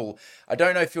available. I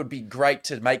don't know if it would be great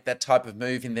to make that type of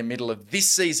move in the middle of this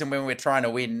season when we're trying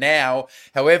to win now.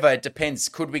 However, it depends.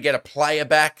 Could we get a player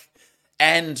back?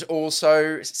 And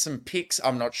also some picks,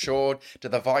 I'm not sure. Do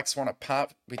the Vikes want to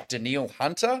part with Daniil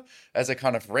Hunter as a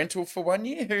kind of rental for 1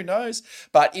 year? Who knows?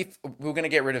 But if we're going to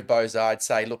get rid of Bosa, I'd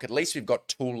say, look, at least we've got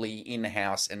Tooley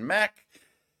in-house and Mac.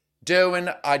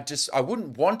 Derwin, I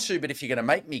wouldn't want to, but if you're going to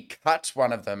make me cut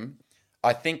one of them,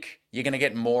 I think you're going to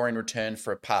get more in return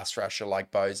for a pass rusher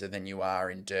like Bosa than you are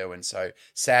in Derwin. So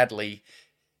sadly,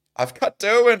 I've cut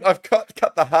Derwin. I've cut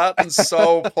the heart and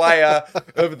soul player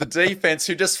of the defense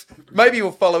who just maybe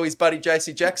will follow his buddy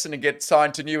JC Jackson and get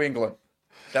signed to New England.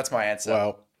 That's my answer.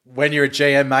 Well, when you're a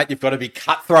GM, mate, you've got to be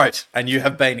cutthroat, and you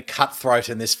have been cutthroat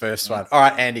in this first one. All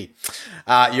right, Andy,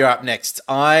 you're up next.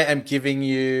 I'm going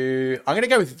to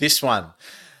go with this one.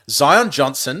 Zion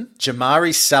Johnson,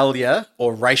 Jamari Salyer,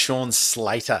 or Rashawn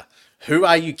Slater. Who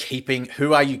are you keeping?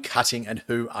 Who are you cutting? And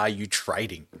who are you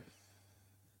trading?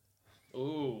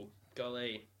 Ooh,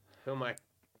 golly. Who am I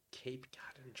keep,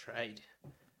 cut, and trade?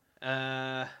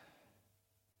 I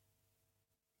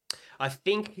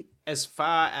think as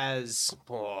far as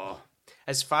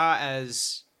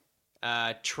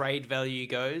trade value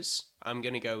goes, I'm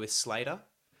going to go with Slater.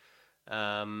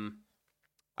 I'm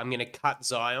going to cut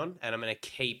Zion, and I'm going to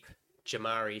keep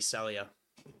Jamari Salyer.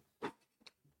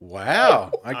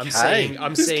 Wow. Okay.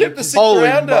 I'm seeing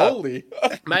holy moly.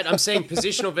 Mate, I'm seeing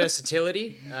positional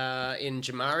versatility in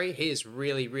Jamari. He has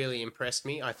really, really impressed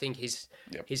me. I think he's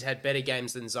had better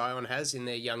games than Zion has in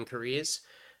their young careers.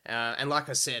 And like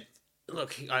I said,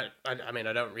 look, I mean,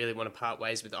 I don't really want to part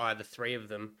ways with either three of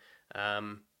them.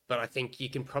 But I think you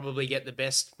can probably get the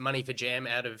best money for Jam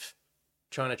out of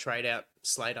trying to trade out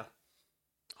Slater.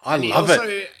 I love it.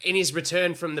 Also, in his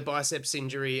return from the biceps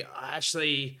injury,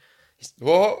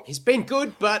 What? he's been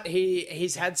good, but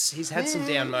he's had some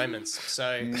down moments.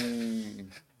 So,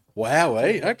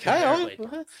 Wowee. Okay.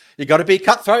 You got to be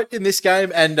cutthroat in this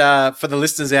game. And for the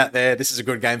listeners out there, this is a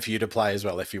good game for you to play as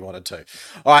well if you wanted to.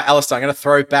 All right, Alistair, I'm going to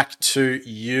throw back to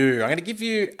you. I'm going to give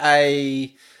you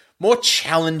more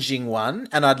challenging one,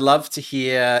 and I'd love to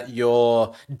hear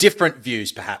your different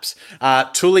views, perhaps.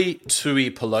 Tuli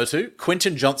Tuipulotu,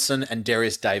 Quinton Johnson, and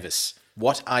Darius Davis.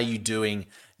 What are you doing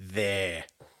there?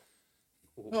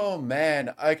 Oh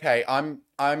man. Okay,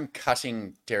 I'm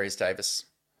cutting Darius Davis.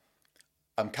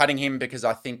 I'm cutting him because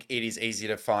I think it is easy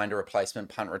to find a replacement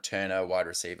punt returner, wide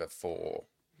receiver for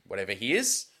whatever he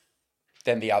is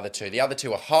than the other two. The other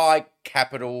two are high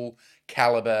capital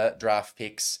caliber draft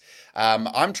picks.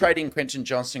 I'm trading Quentin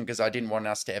Johnson because I didn't want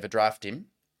us to ever draft him.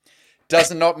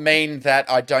 Does not mean that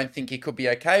I don't think he could be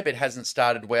okay, but hasn't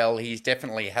started well. He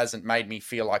definitely hasn't made me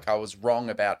feel like I was wrong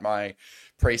about my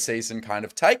preseason kind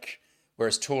of take.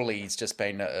 Whereas Tooley's just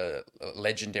been a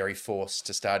legendary force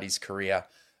to start his career.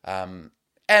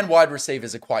 And wide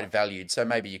receivers are quite valued, so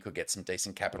maybe you could get some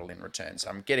decent capital in return. So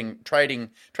I'm trading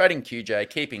QJ,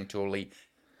 keeping Tooley,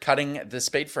 cutting the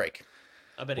speed freak.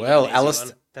 Well,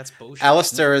 Alistair, that's bullshit.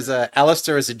 Alistair as a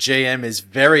GM is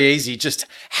very easy. Just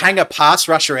hang a pass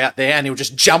rusher out there and he'll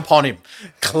just jump on him.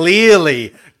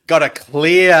 Clearly got a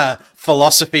clear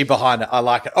philosophy behind it. I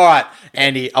like it. All right,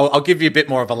 Andy, I'll give you a bit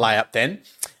more of a layup then.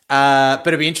 But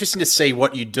it'll be interesting to see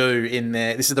what you do in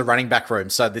there. This is the running back room.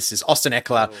 So this is Austin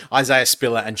Eckler, Isaiah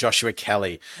Spiller, and Joshua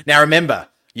Kelly. Now remember,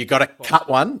 you got to cut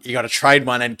one, you got to trade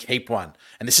one, and keep one.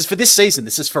 And this is for this season.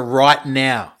 This is for right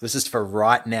now. This is for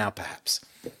right now, perhaps.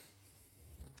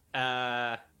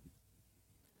 I'm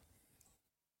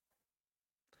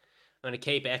going to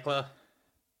keep Eckler.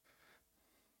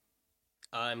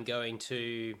 I'm going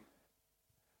to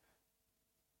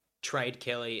trade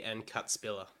Kelly and cut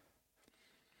Spiller.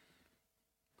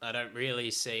 I don't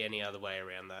really see any other way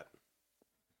around that.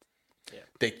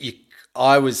 Yeah.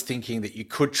 I was thinking that you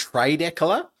could trade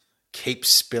Eckler, keep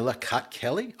Spiller, cut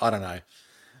Kelly. I don't know.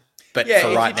 But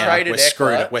for right now, we're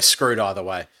screwed. We're screwed either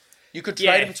way. You could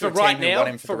trade him to a team who want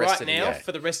him for the rest of the year.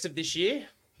 For the rest of this year,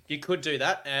 you could do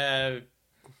that.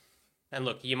 And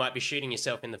look, you might be shooting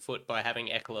yourself in the foot by having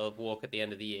Eckler walk at the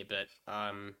end of the year, but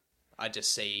I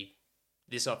just see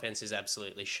this offense is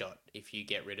absolutely shot if you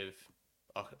get rid of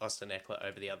Austin Eckler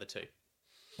over the other two.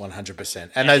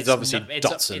 100%. And there's obviously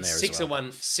dots in there as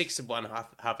well. 6 of one,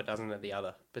 half a dozen of the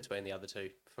other between the other two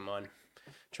for mine.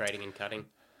 Trading and cutting.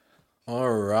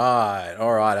 All right,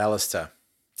 Alistair.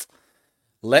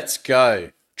 Let's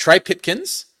go. Trey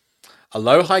Pipkins,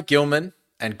 Alohi Gilman,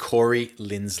 and Corey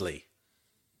Linsley.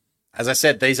 As I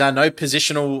said, these are no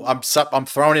positional. I'm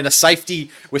throwing in a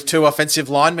safety with 2 offensive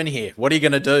linemen here. What are you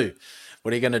going to do?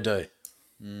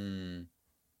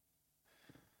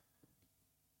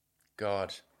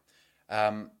 God.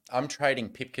 I'm trading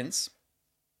Pipkins.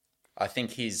 I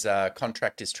think his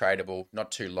contract is tradable,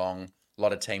 not too long. A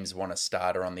lot of teams want a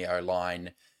starter on the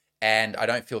O-line. And I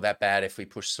don't feel that bad if we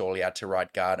push Sawley out to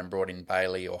right guard and brought in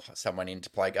Bailey or someone in to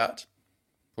play guard.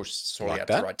 Push Sawley out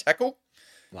to right tackle.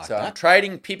 I'm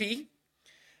trading Pippy.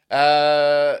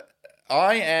 I'm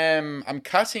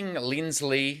cutting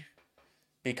Linsley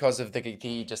because of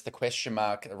the question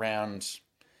mark around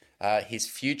his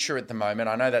future at the moment.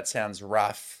 I know that sounds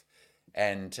rough,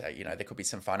 and there could be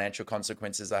some financial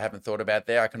consequences I haven't thought about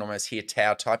there. I can almost hear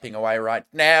Tao typing away right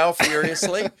now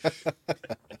furiously.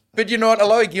 But you know what?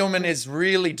 Alohi Gilman is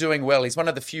really doing well. He's one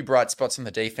of the few bright spots on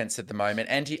the defense at the moment,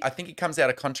 and I think he comes out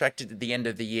of contract at the end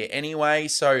of the year anyway.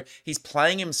 So he's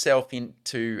playing himself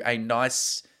into a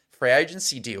nice free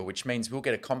agency deal, which means we'll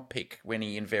get a comp pick when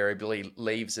he invariably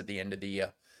leaves at the end of the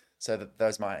year. So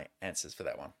those are my answers for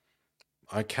that one.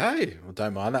 Okay, well,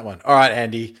 don't mind that one. All right,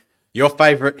 Andy, your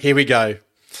favourite. Here we go.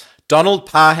 Donald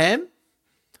Parham,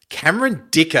 Cameron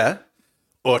Dicker,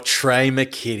 or Trey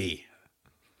McKitty?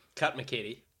 Cut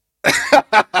McKitty.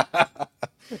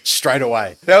 Straight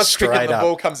away. That was quick as the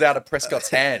ball comes out of Prescott's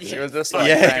hand. It was just like,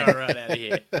 go right out of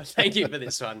here. Thank you for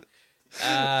this one.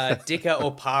 Dicker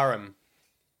or Parham?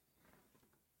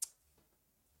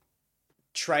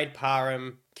 Trade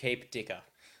Parham, keep Dicker.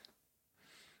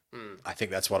 I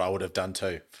think that's what I would have done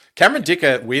too. Cameron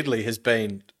Dicker, weirdly, has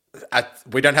been...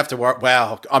 we don't have to worry...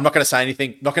 Wow, I'm not going to say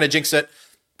anything. Not going to jinx it.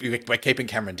 We're keeping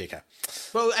Cameron Dicker.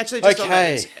 Well, actually, just on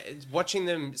that, watching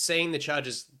them, seeing the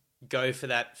Chargers go for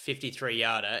that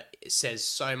 53-yarder says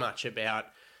so much about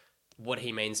what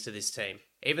he means to this team.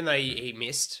 Even though he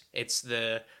missed, it's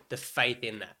the faith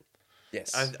in that.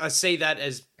 Yes. I see that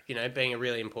as, being a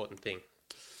really important thing.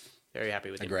 Very happy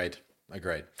with him.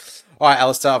 Agreed. All right,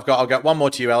 Alistair, I'll get one more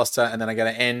to you, Alistair, and then I'm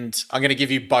going to end. I'm going to give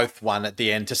you both one at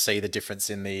the end to see the difference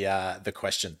in the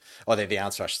question, or the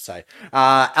answer, I should say.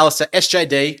 Alistair,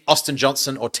 SJD, Austin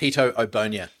Johnson, or Tito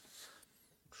Obonia?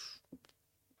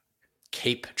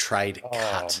 Keep, trade,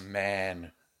 cut. Oh,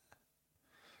 man.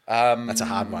 That's a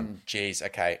hard one. Geez,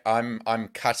 okay. I'm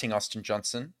cutting Austin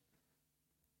Johnson.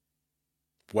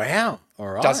 Wow. All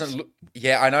right. Doesn't look.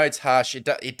 Yeah, I know it's harsh.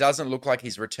 It doesn't look like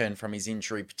he's returned from his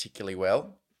injury particularly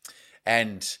well,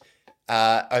 and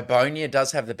Obonia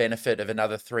does have the benefit of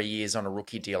another 3 years on a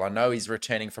rookie deal. I know he's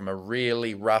returning from a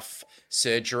really rough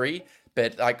surgery,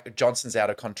 but like Johnson's out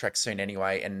of contract soon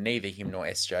anyway, and neither him nor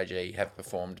SJG have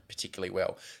performed particularly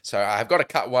well. So I've got to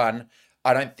cut one.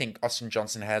 I don't think Austin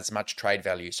Johnson has much trade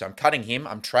value, so I'm cutting him.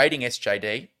 I'm trading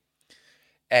SJD,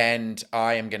 and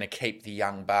I am going to keep the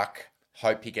young buck.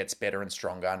 Hope he gets better and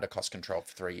stronger under cost control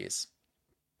for 3 years.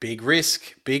 Big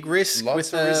risk Lots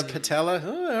with of risk. patella.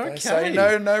 Oh, okay. They say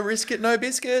no risk it, no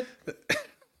biscuit.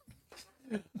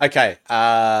 Okay,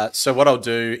 so what I'll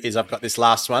do is I've got this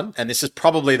last one, and this is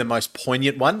probably the most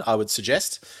poignant one, I would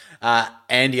suggest.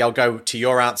 Andy, I'll go to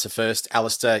your answer first.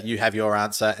 Alistair, you have your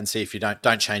answer, and see if you don't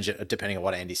change it depending on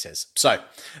what Andy says. So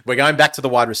we're going back to the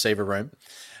wide receiver room.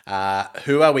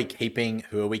 Who are we keeping,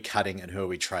 who are we cutting, and who are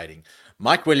we trading?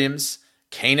 Mike Williams,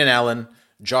 Keenan Allen,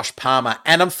 Josh Palmer,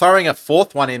 and I'm throwing a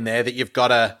fourth one in there that you've got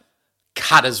to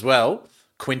cut as well,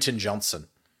 Quinton Johnson.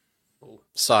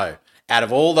 So out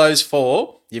of all those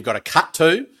four, you've got to cut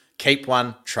two, keep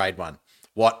one, trade one.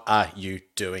 What are you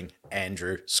doing,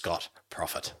 Andrew Scott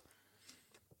Prophet?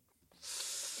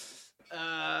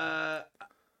 I'm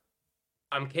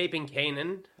keeping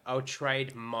Keenan. I'll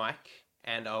trade Mike,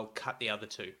 and I'll cut the other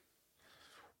two.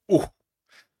 Ooh.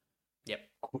 Yep.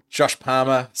 Josh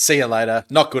Palmer, see you later.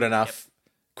 Not good enough. Yep.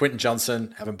 Quinton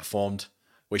Johnson, haven't performed.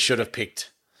 We should have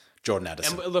picked Jordan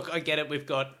Addison. And look, I get it. We've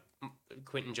got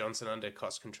Quinton Johnson under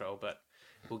cost control, but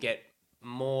we'll get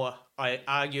more,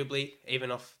 arguably,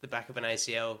 even off the back of an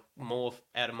ACL, more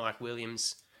out of Mike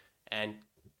Williams, and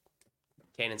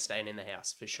Keenan staying in the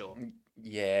house for sure.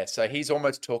 Yeah, so he's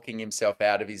almost talking himself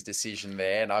out of his decision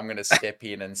there, and I'm going to step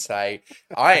in and say,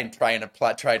 I ain't trading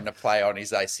a play on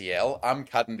his ACL. I'm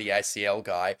cutting the ACL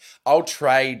guy. I'll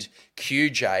trade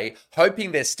QJ,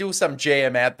 hoping there's still some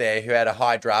GM out there who had a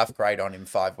high draft grade on him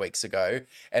 5 weeks ago,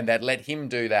 and that let him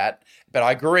do that. But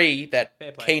I agree that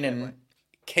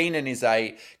Keenan is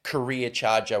a career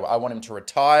Charger. I want him to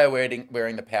retire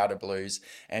wearing the powder blues,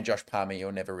 and Josh Palmer,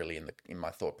 you're never really in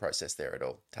my thought process there at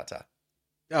all. Ta-ta.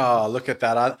 Oh, look at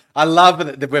that. I love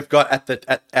that we've got at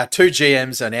our two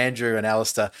GMs, and Andrew and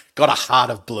Alistair, got a heart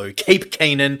of blue. Keep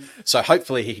Keenan. So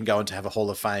hopefully he can go on to have a Hall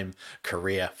of Fame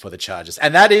career for the Chargers.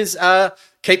 And that is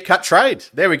keep, cut, trade.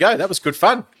 There we go. That was good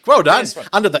fun. Well done.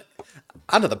 Under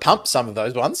the pump, some of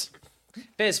those ones.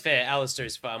 Fair's fair. Alistair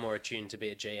is far more attuned to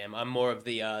be a GM. I'm more of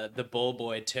the ball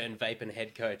boy turned vaping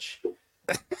head coach.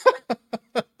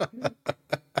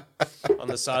 On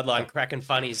the sideline, cracking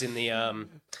funnies in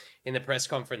the press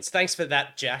conference. Thanks for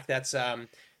that, Jack. That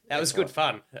was good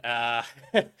fun. Yeah,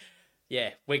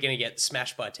 we're going to get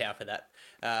smashed by Tao for that.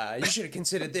 You should have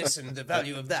considered this and the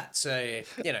value of that. So,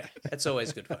 it's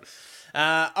always good fun.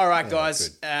 All right,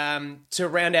 guys. To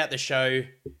round out the show,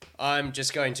 I'm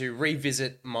just going to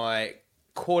revisit my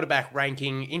quarterback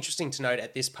ranking. Interesting to note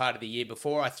at this part of the year,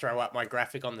 before I throw up my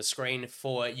graphic on the screen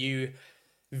for you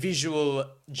visual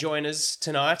joiners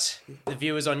tonight, the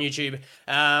viewers on YouTube,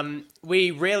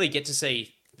 we rarely get to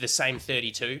see the same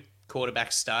 32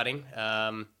 quarterbacks starting,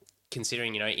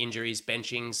 considering, injuries,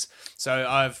 benchings. So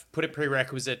I've put a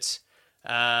prerequisite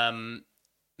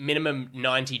minimum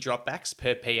 90 dropbacks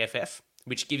per PFF,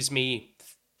 which gives me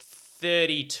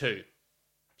 32.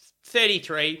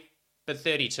 33, but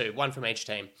 32, one from each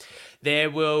team.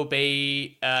 There will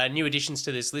be new additions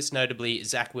to this list, notably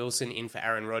Zach Wilson in for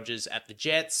Aaron Rodgers at the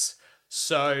Jets.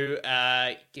 So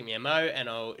give me a mo and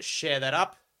I'll share that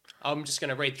up. I'm just going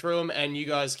to read through them and you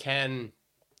guys can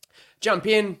jump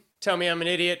in, tell me I'm an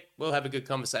idiot. We'll have a good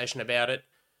conversation about it.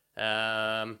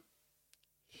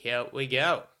 Here we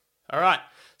go. All right.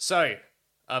 So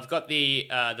I've got the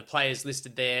players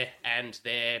listed there and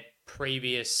their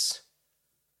previous...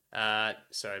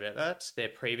 sorry about that. Their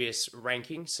previous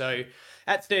ranking. So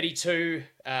at 32,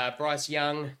 Bryce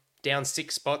Young down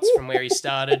 6 spots from where he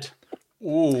started.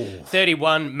 Ooh.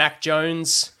 31, Mac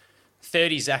Jones.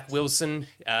 30, Zach Wilson.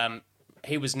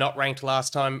 He was not ranked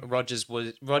last time. Rodgers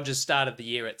started the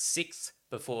year at 6th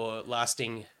before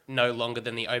lasting no longer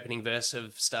than the opening verse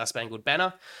of Star Spangled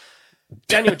Banner.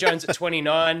 Daniel Jones at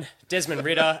 29. Desmond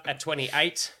Ridder at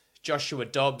 28. Joshua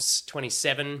Dobbs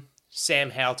 27.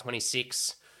 Sam Howell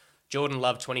 26. Jordan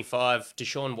Love, 25.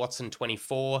 Deshaun Watson,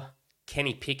 24.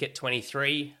 Kenny Pickett,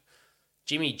 23.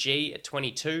 Jimmy G at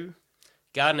 22.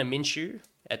 Gardner Minshew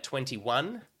at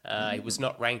 21. He was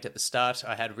not ranked at the start.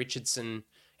 I had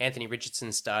Anthony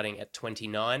Richardson starting at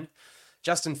 29.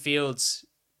 Justin Fields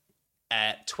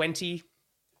at 20.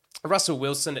 Russell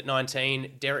Wilson at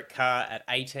 19. Derek Carr at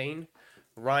 18.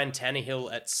 Ryan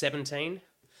Tannehill at 17.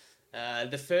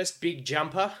 The first big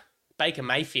jumper, Baker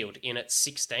Mayfield in at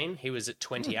 16. He was at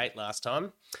 28 last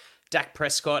time. Dak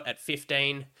Prescott at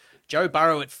 15. Joe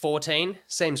Burrow at 14.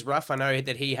 Seems rough. I know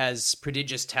that he has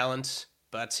prodigious talent,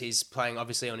 but he's playing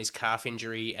obviously on his calf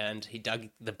injury, and he dug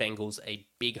the Bengals a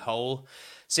big hole.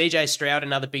 CJ Stroud,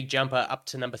 another big jumper, up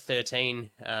to number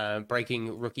 13,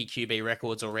 breaking rookie QB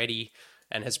records already,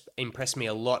 and has impressed me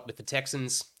a lot with the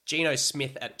Texans. Geno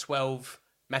Smith at 12.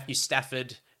 Matthew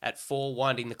Stafford at 4,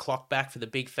 winding the clock back for the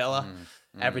big fella,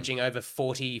 averaging over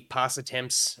 40 pass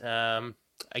attempts a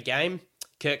game.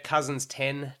 Kirk Cousins,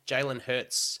 10. Jalen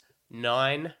Hurts,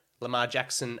 9. Lamar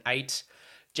Jackson, 8.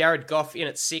 Jared Goff in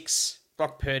at 6.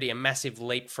 Brock Purdy, a massive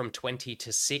leap from 20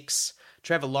 to 6.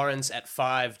 Trevor Lawrence at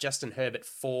 5. Justin Herbert,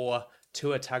 4.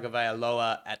 Tua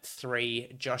Tagovailoa at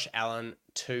 3. Josh Allen,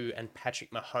 2. And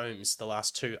Patrick Mahomes, the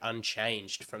last 2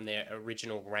 unchanged from their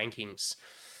original rankings.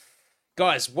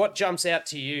 Guys, what jumps out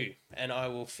to you? And I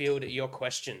will field your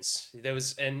questions. There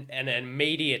was an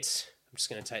immediate... I'm just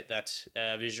going to take that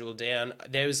visual down.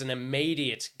 There was an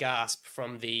immediate gasp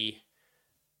from the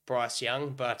Bryce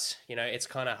Young, but, you know, it's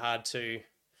kind of hard to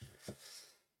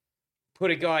put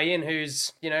a guy in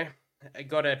who's, you know,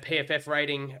 got a PFF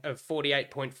rating of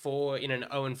 48.4 in an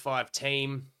 0-5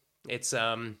 team. It's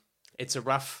a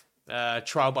rough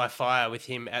trial by fire with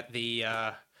him at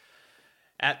the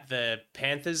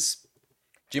Panthers.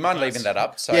 Do you mind leaving that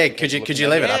up? So yeah, could you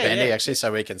leave it up, Andy, actually,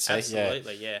 so we can see?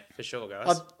 Absolutely, yeah, for sure,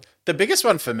 guys. The biggest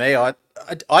one for me, I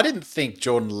didn't think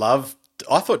Jordan Love...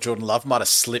 I thought Jordan Love might have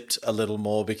slipped a little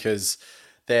more because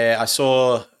I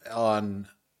saw on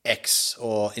X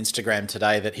or Instagram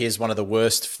today that he's one of the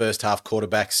worst first half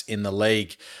quarterbacks in the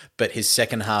league, but his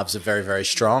second halves are very, very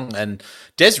strong. And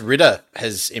Des Ridder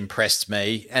has impressed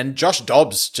me, and Josh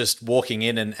Dobbs just walking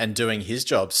in and doing his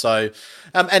job. So,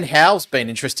 and Howell's been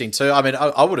interesting too. I mean,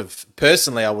 I would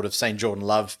have seen Jordan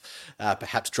Love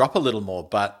perhaps drop a little more,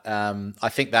 but I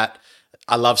think that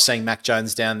I love seeing Mac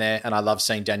Jones down there, and I love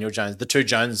seeing Daniel Jones. The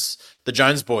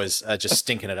Jones boys are just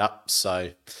stinking it up.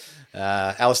 So,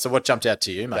 Alistair, what jumped out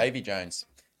to you, mate? Davy Jones.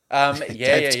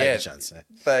 Davy Jones,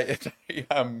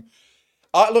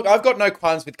 Look, I've got no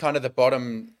qualms with kind of the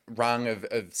bottom rung of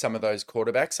some of those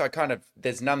quarterbacks.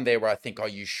 There's none there where I think,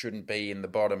 you shouldn't be in the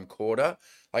bottom quarter.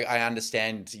 Like, I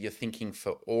understand your thinking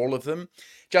for all of them.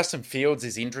 Justin Fields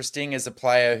is interesting as a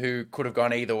player who could have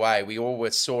gone either way. We all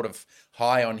were sort of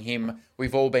high on him.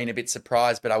 We've all been a bit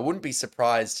surprised, but I wouldn't be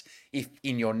surprised if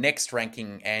in your next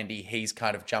ranking, Andy, he's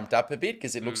kind of jumped up a bit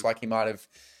because it looks like he might have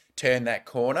turned that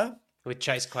corner. With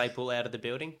Chase Claypool out of the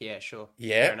building? Yeah, sure.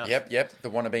 Yeah, yep, the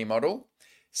wannabe model.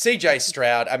 CJ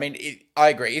Stroud, I mean, I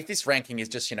agree. If this ranking is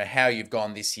just, how you've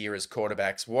gone this year as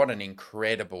quarterbacks, what an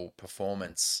incredible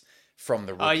performance from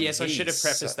the rookie. Oh, yes, I should have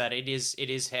prefaced that. It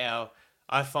is how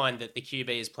I find that the QB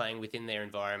is playing within their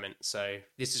environment. So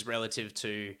this is relative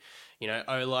to,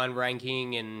 O-line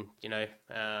ranking and,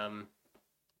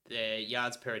 their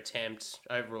yards per attempt,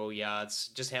 overall yards,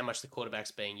 just how much the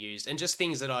quarterback's being used, and just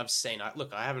things that I've seen. I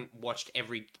haven't watched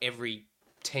every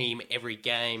team, every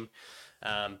game,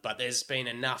 but there's been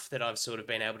enough that I've sort of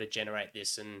been able to generate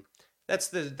this, and that's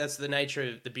the nature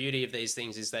of the beauty of these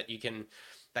things is that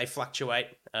they fluctuate.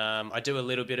 I do a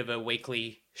little bit of a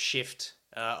weekly shift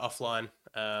offline.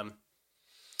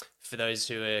 For those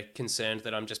who are concerned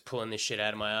that I'm just pulling this shit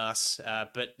out of my ass.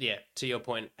 But yeah, to your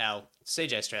point, Al,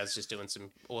 CJ Stroud's just doing some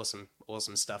awesome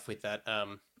stuff with that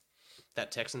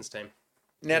Texans team.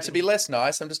 Now, to be less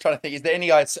nice, I'm just trying to think, is there any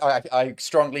guys I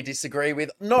strongly disagree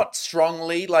with? Not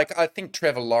strongly. Like, I think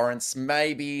Trevor Lawrence,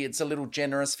 maybe it's a little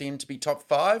generous for him to be top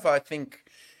 5. I think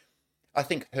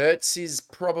Hurts is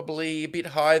probably a bit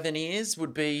higher than he is,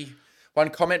 would be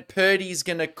one comment. Purdy's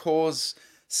going to cause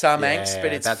some angst,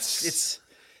 but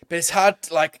it's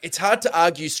hard to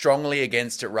argue strongly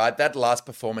against it, right? That last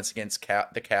performance against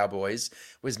the Cowboys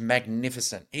was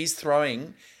magnificent. He's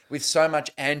throwing with so much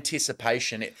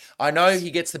anticipation. I know he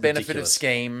gets the benefit of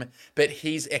scheme, but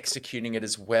he's executing it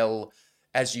as well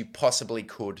as you possibly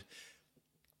could.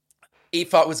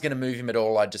 If I was going to move him at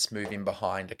all, I'd just move him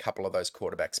behind a couple of those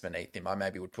quarterbacks beneath him. I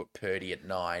maybe would put Purdy at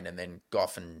 9 and then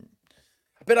Goff and...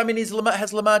 But I mean, has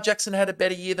Lamar Jackson had a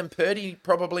better year than Purdy?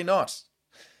 Probably not.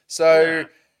 So...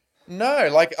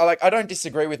 No, I don't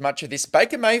disagree with much of this.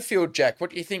 Baker Mayfield, Jack,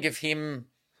 what do you think of him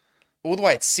all the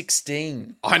way at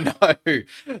 16? I know.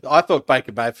 I thought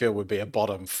Baker Mayfield would be a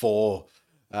bottom 4.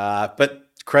 But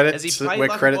credits Has he played where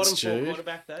like credits a bottom 4 due.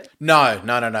 quarterback, though?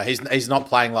 No. He's not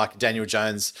playing like Daniel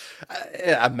Jones,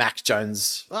 a Mac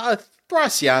Jones.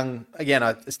 Bryce Young, again,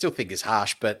 I still think is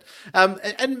harsh, but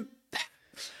and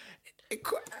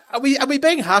Are we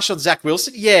being harsh on Zach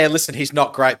Wilson? Yeah, listen, he's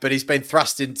not great, but he's been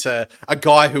thrust into a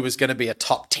guy who was going to be a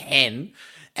top 10,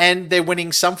 and they're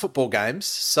winning some football games.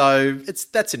 So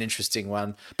that's an interesting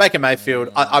one. Baker Mayfield,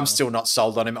 I'm still not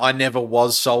sold on him. I never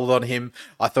was sold on him.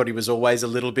 I thought he was always a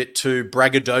little bit too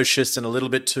braggadocious and a little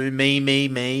bit too me,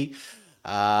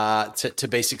 to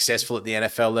be successful at the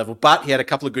NFL level. But he had a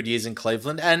couple of good years in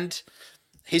Cleveland, and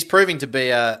he's proving to be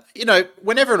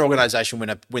whenever an organization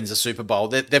wins a Super Bowl,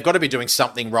 they've got to be doing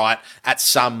something right at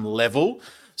some level.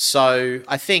 So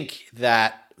I think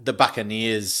that the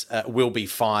Buccaneers will be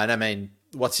fine. I mean,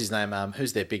 what's his name?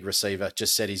 Who's their big receiver?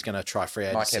 Just said he's going to try free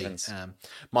agency. Mike Evans.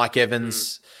 Mike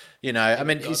Evans. I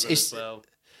mean, he's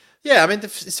yeah. I mean,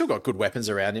 they've still got good weapons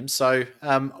around him. So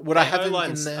would I have him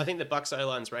in there? I think the Bucs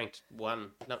O-line's ranked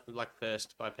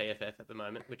first by PFF at the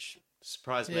moment, which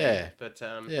surprised me. Yeah. But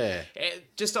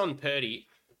just on Purdy,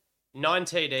 9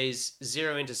 TDs,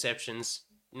 0 interceptions,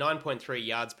 9.3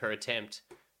 yards per attempt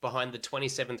behind the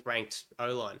 27th ranked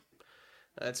O-line.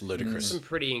 That's ludicrous. Some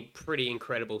pretty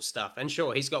incredible stuff. And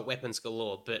sure, he's got weapons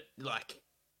galore, but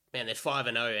they're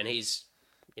 5-0 and he's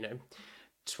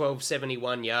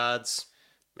 1271 yards.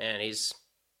 Man, he's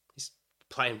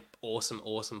playing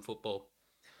awesome football.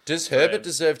 Does Herbert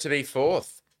deserve to be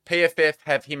fourth? PFF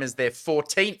have him as their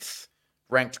 14th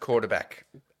ranked quarterback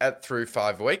through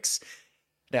 5 weeks.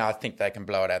 Now, I think they can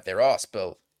blow it out their arse,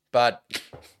 Bill. But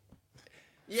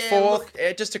fourth,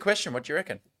 just a question. What do you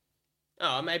reckon?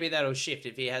 Oh, maybe that'll shift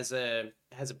if he has a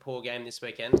poor game this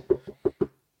weekend.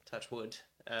 Touch wood.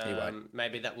 He won't.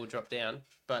 Maybe that will drop down.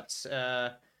 But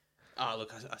I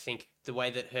think the way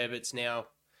that Herbert's now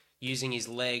using his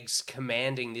legs,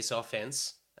 commanding this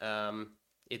offense,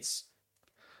 it's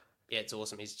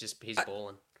awesome. He's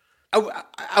balling.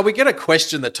 Are we going to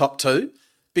question the top two?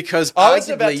 Because I was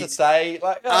about to say,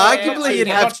 arguably you'd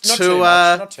have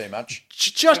not too much.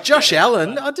 Josh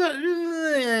Allen. I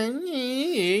don't.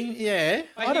 Yeah,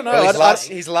 I don't know. Well,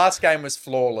 his last game was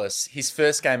flawless. His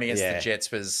first game against the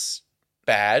Jets was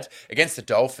bad. Against the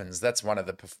Dolphins, that's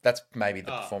maybe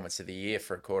the performance of the year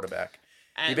for a quarterback.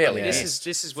 And this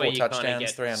is where you kind of get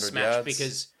smashed yards.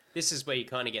 Because this is where you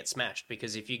kind of get smashed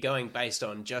because if you're going based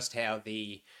on just how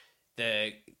the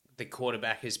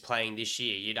quarterback is playing this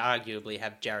year, you'd arguably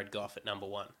have Jared Goff at number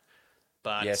 1.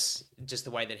 But just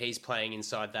the way that he's playing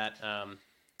inside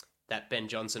that Ben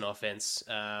Johnson offense,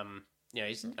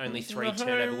 he's only 3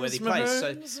 turnover-worthy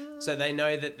plays. So they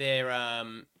know that they're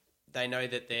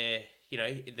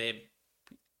they're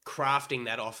crafting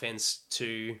that offense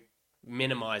to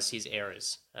minimize his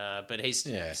errors. But he's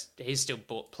still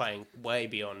playing way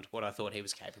beyond what I thought he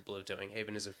was capable of doing,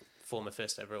 even as a former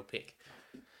first overall pick.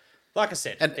 Like I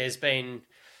said, there's been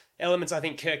elements. I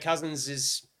think Kirk Cousins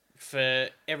is, for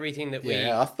everything that we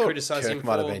criticize him for,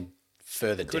 might have been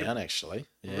further down actually.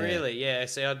 Yeah. Really? Yeah.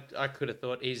 See, I could have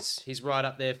thought he's right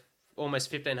up there,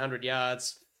 almost 1,500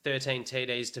 yards, 13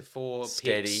 TDs to 4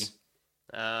 picks.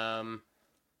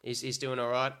 He's doing all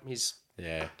right. He's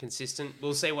consistent.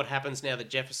 We'll see what happens now that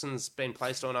Jefferson's been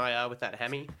placed on IR with that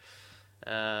hammy.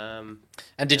 And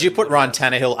did you put Ryan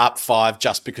Tannehill up 5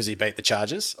 just because he beat the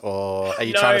Chargers, or are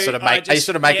you trying to sort of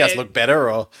make us look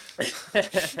better? Or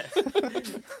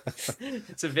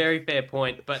it's a very fair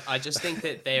point, but I just think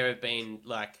that there have been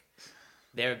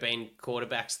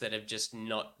quarterbacks that have just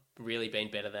not really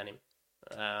been better than him.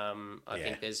 I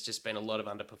think there's just been a lot of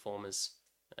underperformers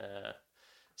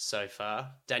so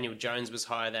far. Daniel Jones was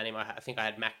higher than him. I think I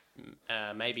had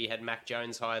Mac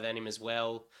Jones higher than him as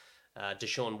well.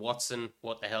 Deshaun Watson,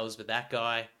 what the hell is with that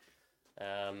guy?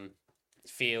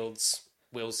 Fields,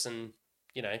 Wilson,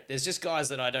 there's just guys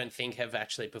that I don't think have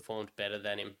actually performed better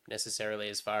than him necessarily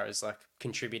as far as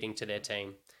contributing to their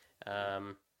team.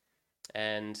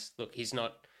 And look, he's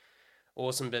not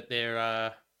awesome, but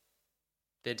they're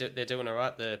doing all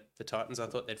right. The Titans, I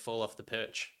thought they'd fall off the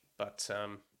perch, but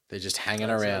they're just hanging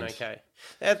around. Okay,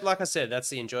 like I said, that's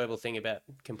the enjoyable thing about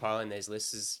compiling these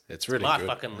lists. It's really my good.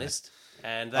 Fucking list.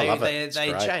 And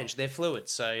they change. They're fluid.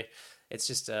 So it's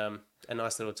just a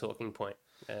nice little talking point.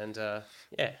 And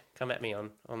come at me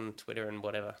on Twitter and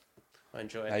whatever. I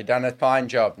enjoy it. You've done a fine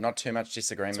job. Not too much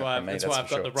disagreement from me, that's for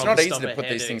sure. It's not easy to put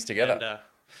these things together.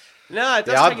 No, it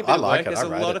does take a bit of work. There's a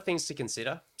lot of things to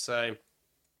consider. So,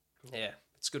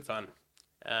 it's good fun.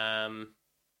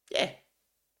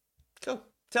 Cool.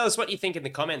 Tell us what you think in the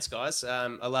comments, guys.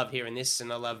 I love hearing this,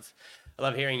 and I love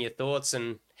hearing your thoughts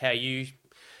and how you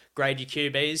grade your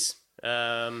QBs.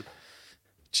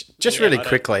 Just really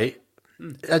quickly,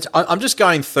 I'm just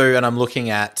going through and I'm looking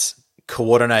at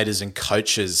coordinators and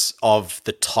coaches of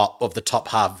the top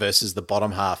half versus the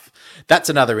bottom half. That's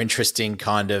another interesting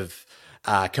kind of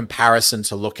comparison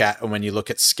to look at when you look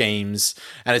at schemes.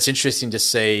 And it's interesting to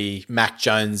see Mac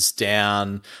Jones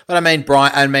down. But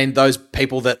I mean those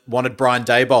people that wanted Brian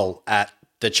Daboll at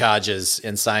the Chargers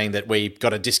and saying that we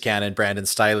got a discount in Brandon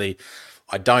Staley.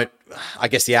 I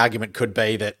guess the argument could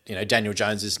be that, Daniel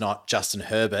Jones is not Justin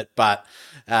Herbert, but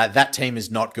that team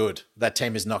is not good. That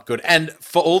team is not good. And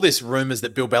for all this rumors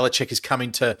that Bill Belichick is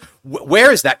coming to,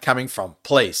 where is that coming from?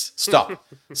 Please stop.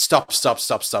 Stop.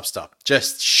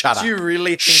 Just shut up. Do you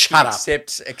really think shut he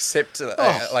accept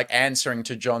like answering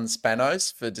to John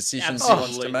Spanos for decisions he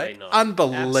wants to make? Not.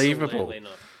 Unbelievable. Absolutely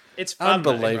not. It's fun,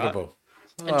 unbelievable.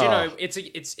 Though, right? And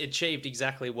it's achieved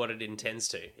exactly what it intends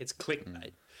to. It's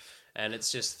clickbait. And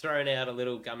it's just thrown out a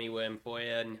little gummy worm for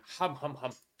you and hum.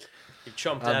 You've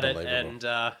chomped at it, and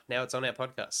now it's on our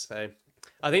podcast. So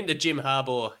I think the Jim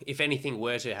Harbaugh, if anything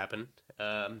were to happen,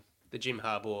 the Jim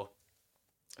Harbaugh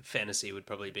fantasy would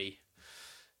probably be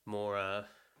more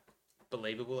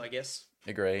believable, I guess.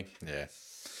 Agree. Yeah.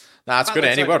 No, it's good,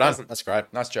 Andy. Well done. That's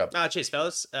great. Nice job. Cheers,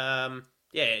 fellas.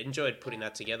 Enjoyed putting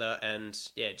that together, and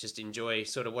just enjoy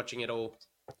sort of watching it all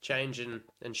change and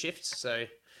shift. So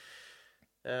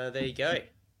there you go.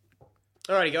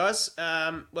 Alrighty, guys.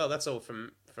 Well, that's all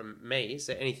from me. Is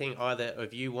there anything either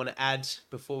of you want to add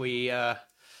before we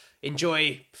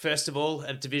enjoy, first of all,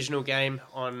 a divisional game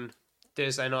on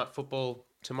Thursday Night Football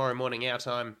tomorrow morning our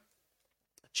time,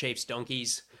 Chiefs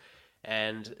Donkeys,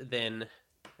 and then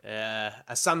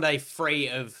a Sunday free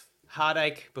of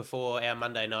heartache before our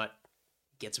Monday night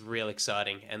gets real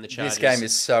exciting and the Chargers. This game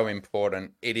is so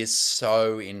important. It is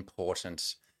so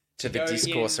important to the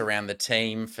discourse around the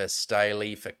team, for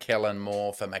Staley, for Kellen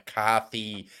Moore, for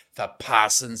McCarthy, for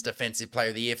Parsons, Defensive Player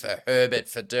of the Year, for Herbert,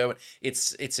 for Derwin.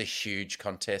 It's a huge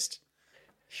contest.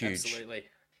 Huge.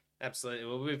 Absolutely.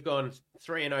 Well, we've gone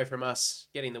 3-0 from us,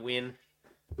 getting the win.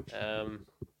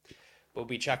 We'll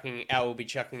be chucking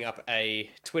up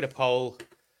a Twitter poll,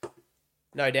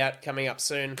 no doubt, coming up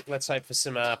soon. Let's hope for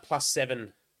some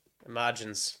 +7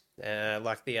 margins,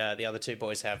 like the other two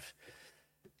boys have.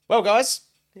 Well, guys,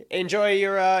 enjoy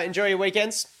your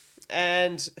weekends,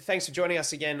 and thanks for joining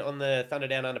us again on the Thunder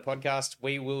Down Under podcast.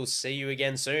 We will see you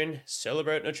again soon.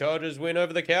 Celebrating a Chargers win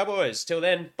over the Cowboys. Till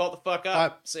then, bolt the fuck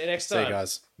up. See you next time. See you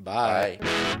guys. Bye.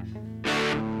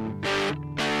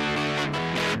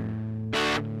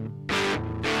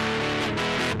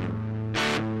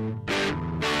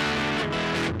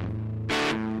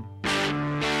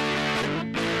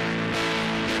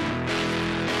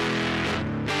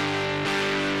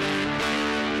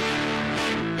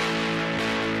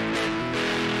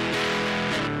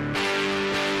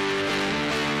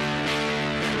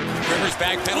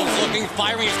 Back pedals looking,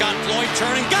 firing. He's got Floyd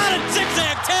turning. Got it. 6,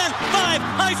 10, 5.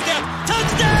 High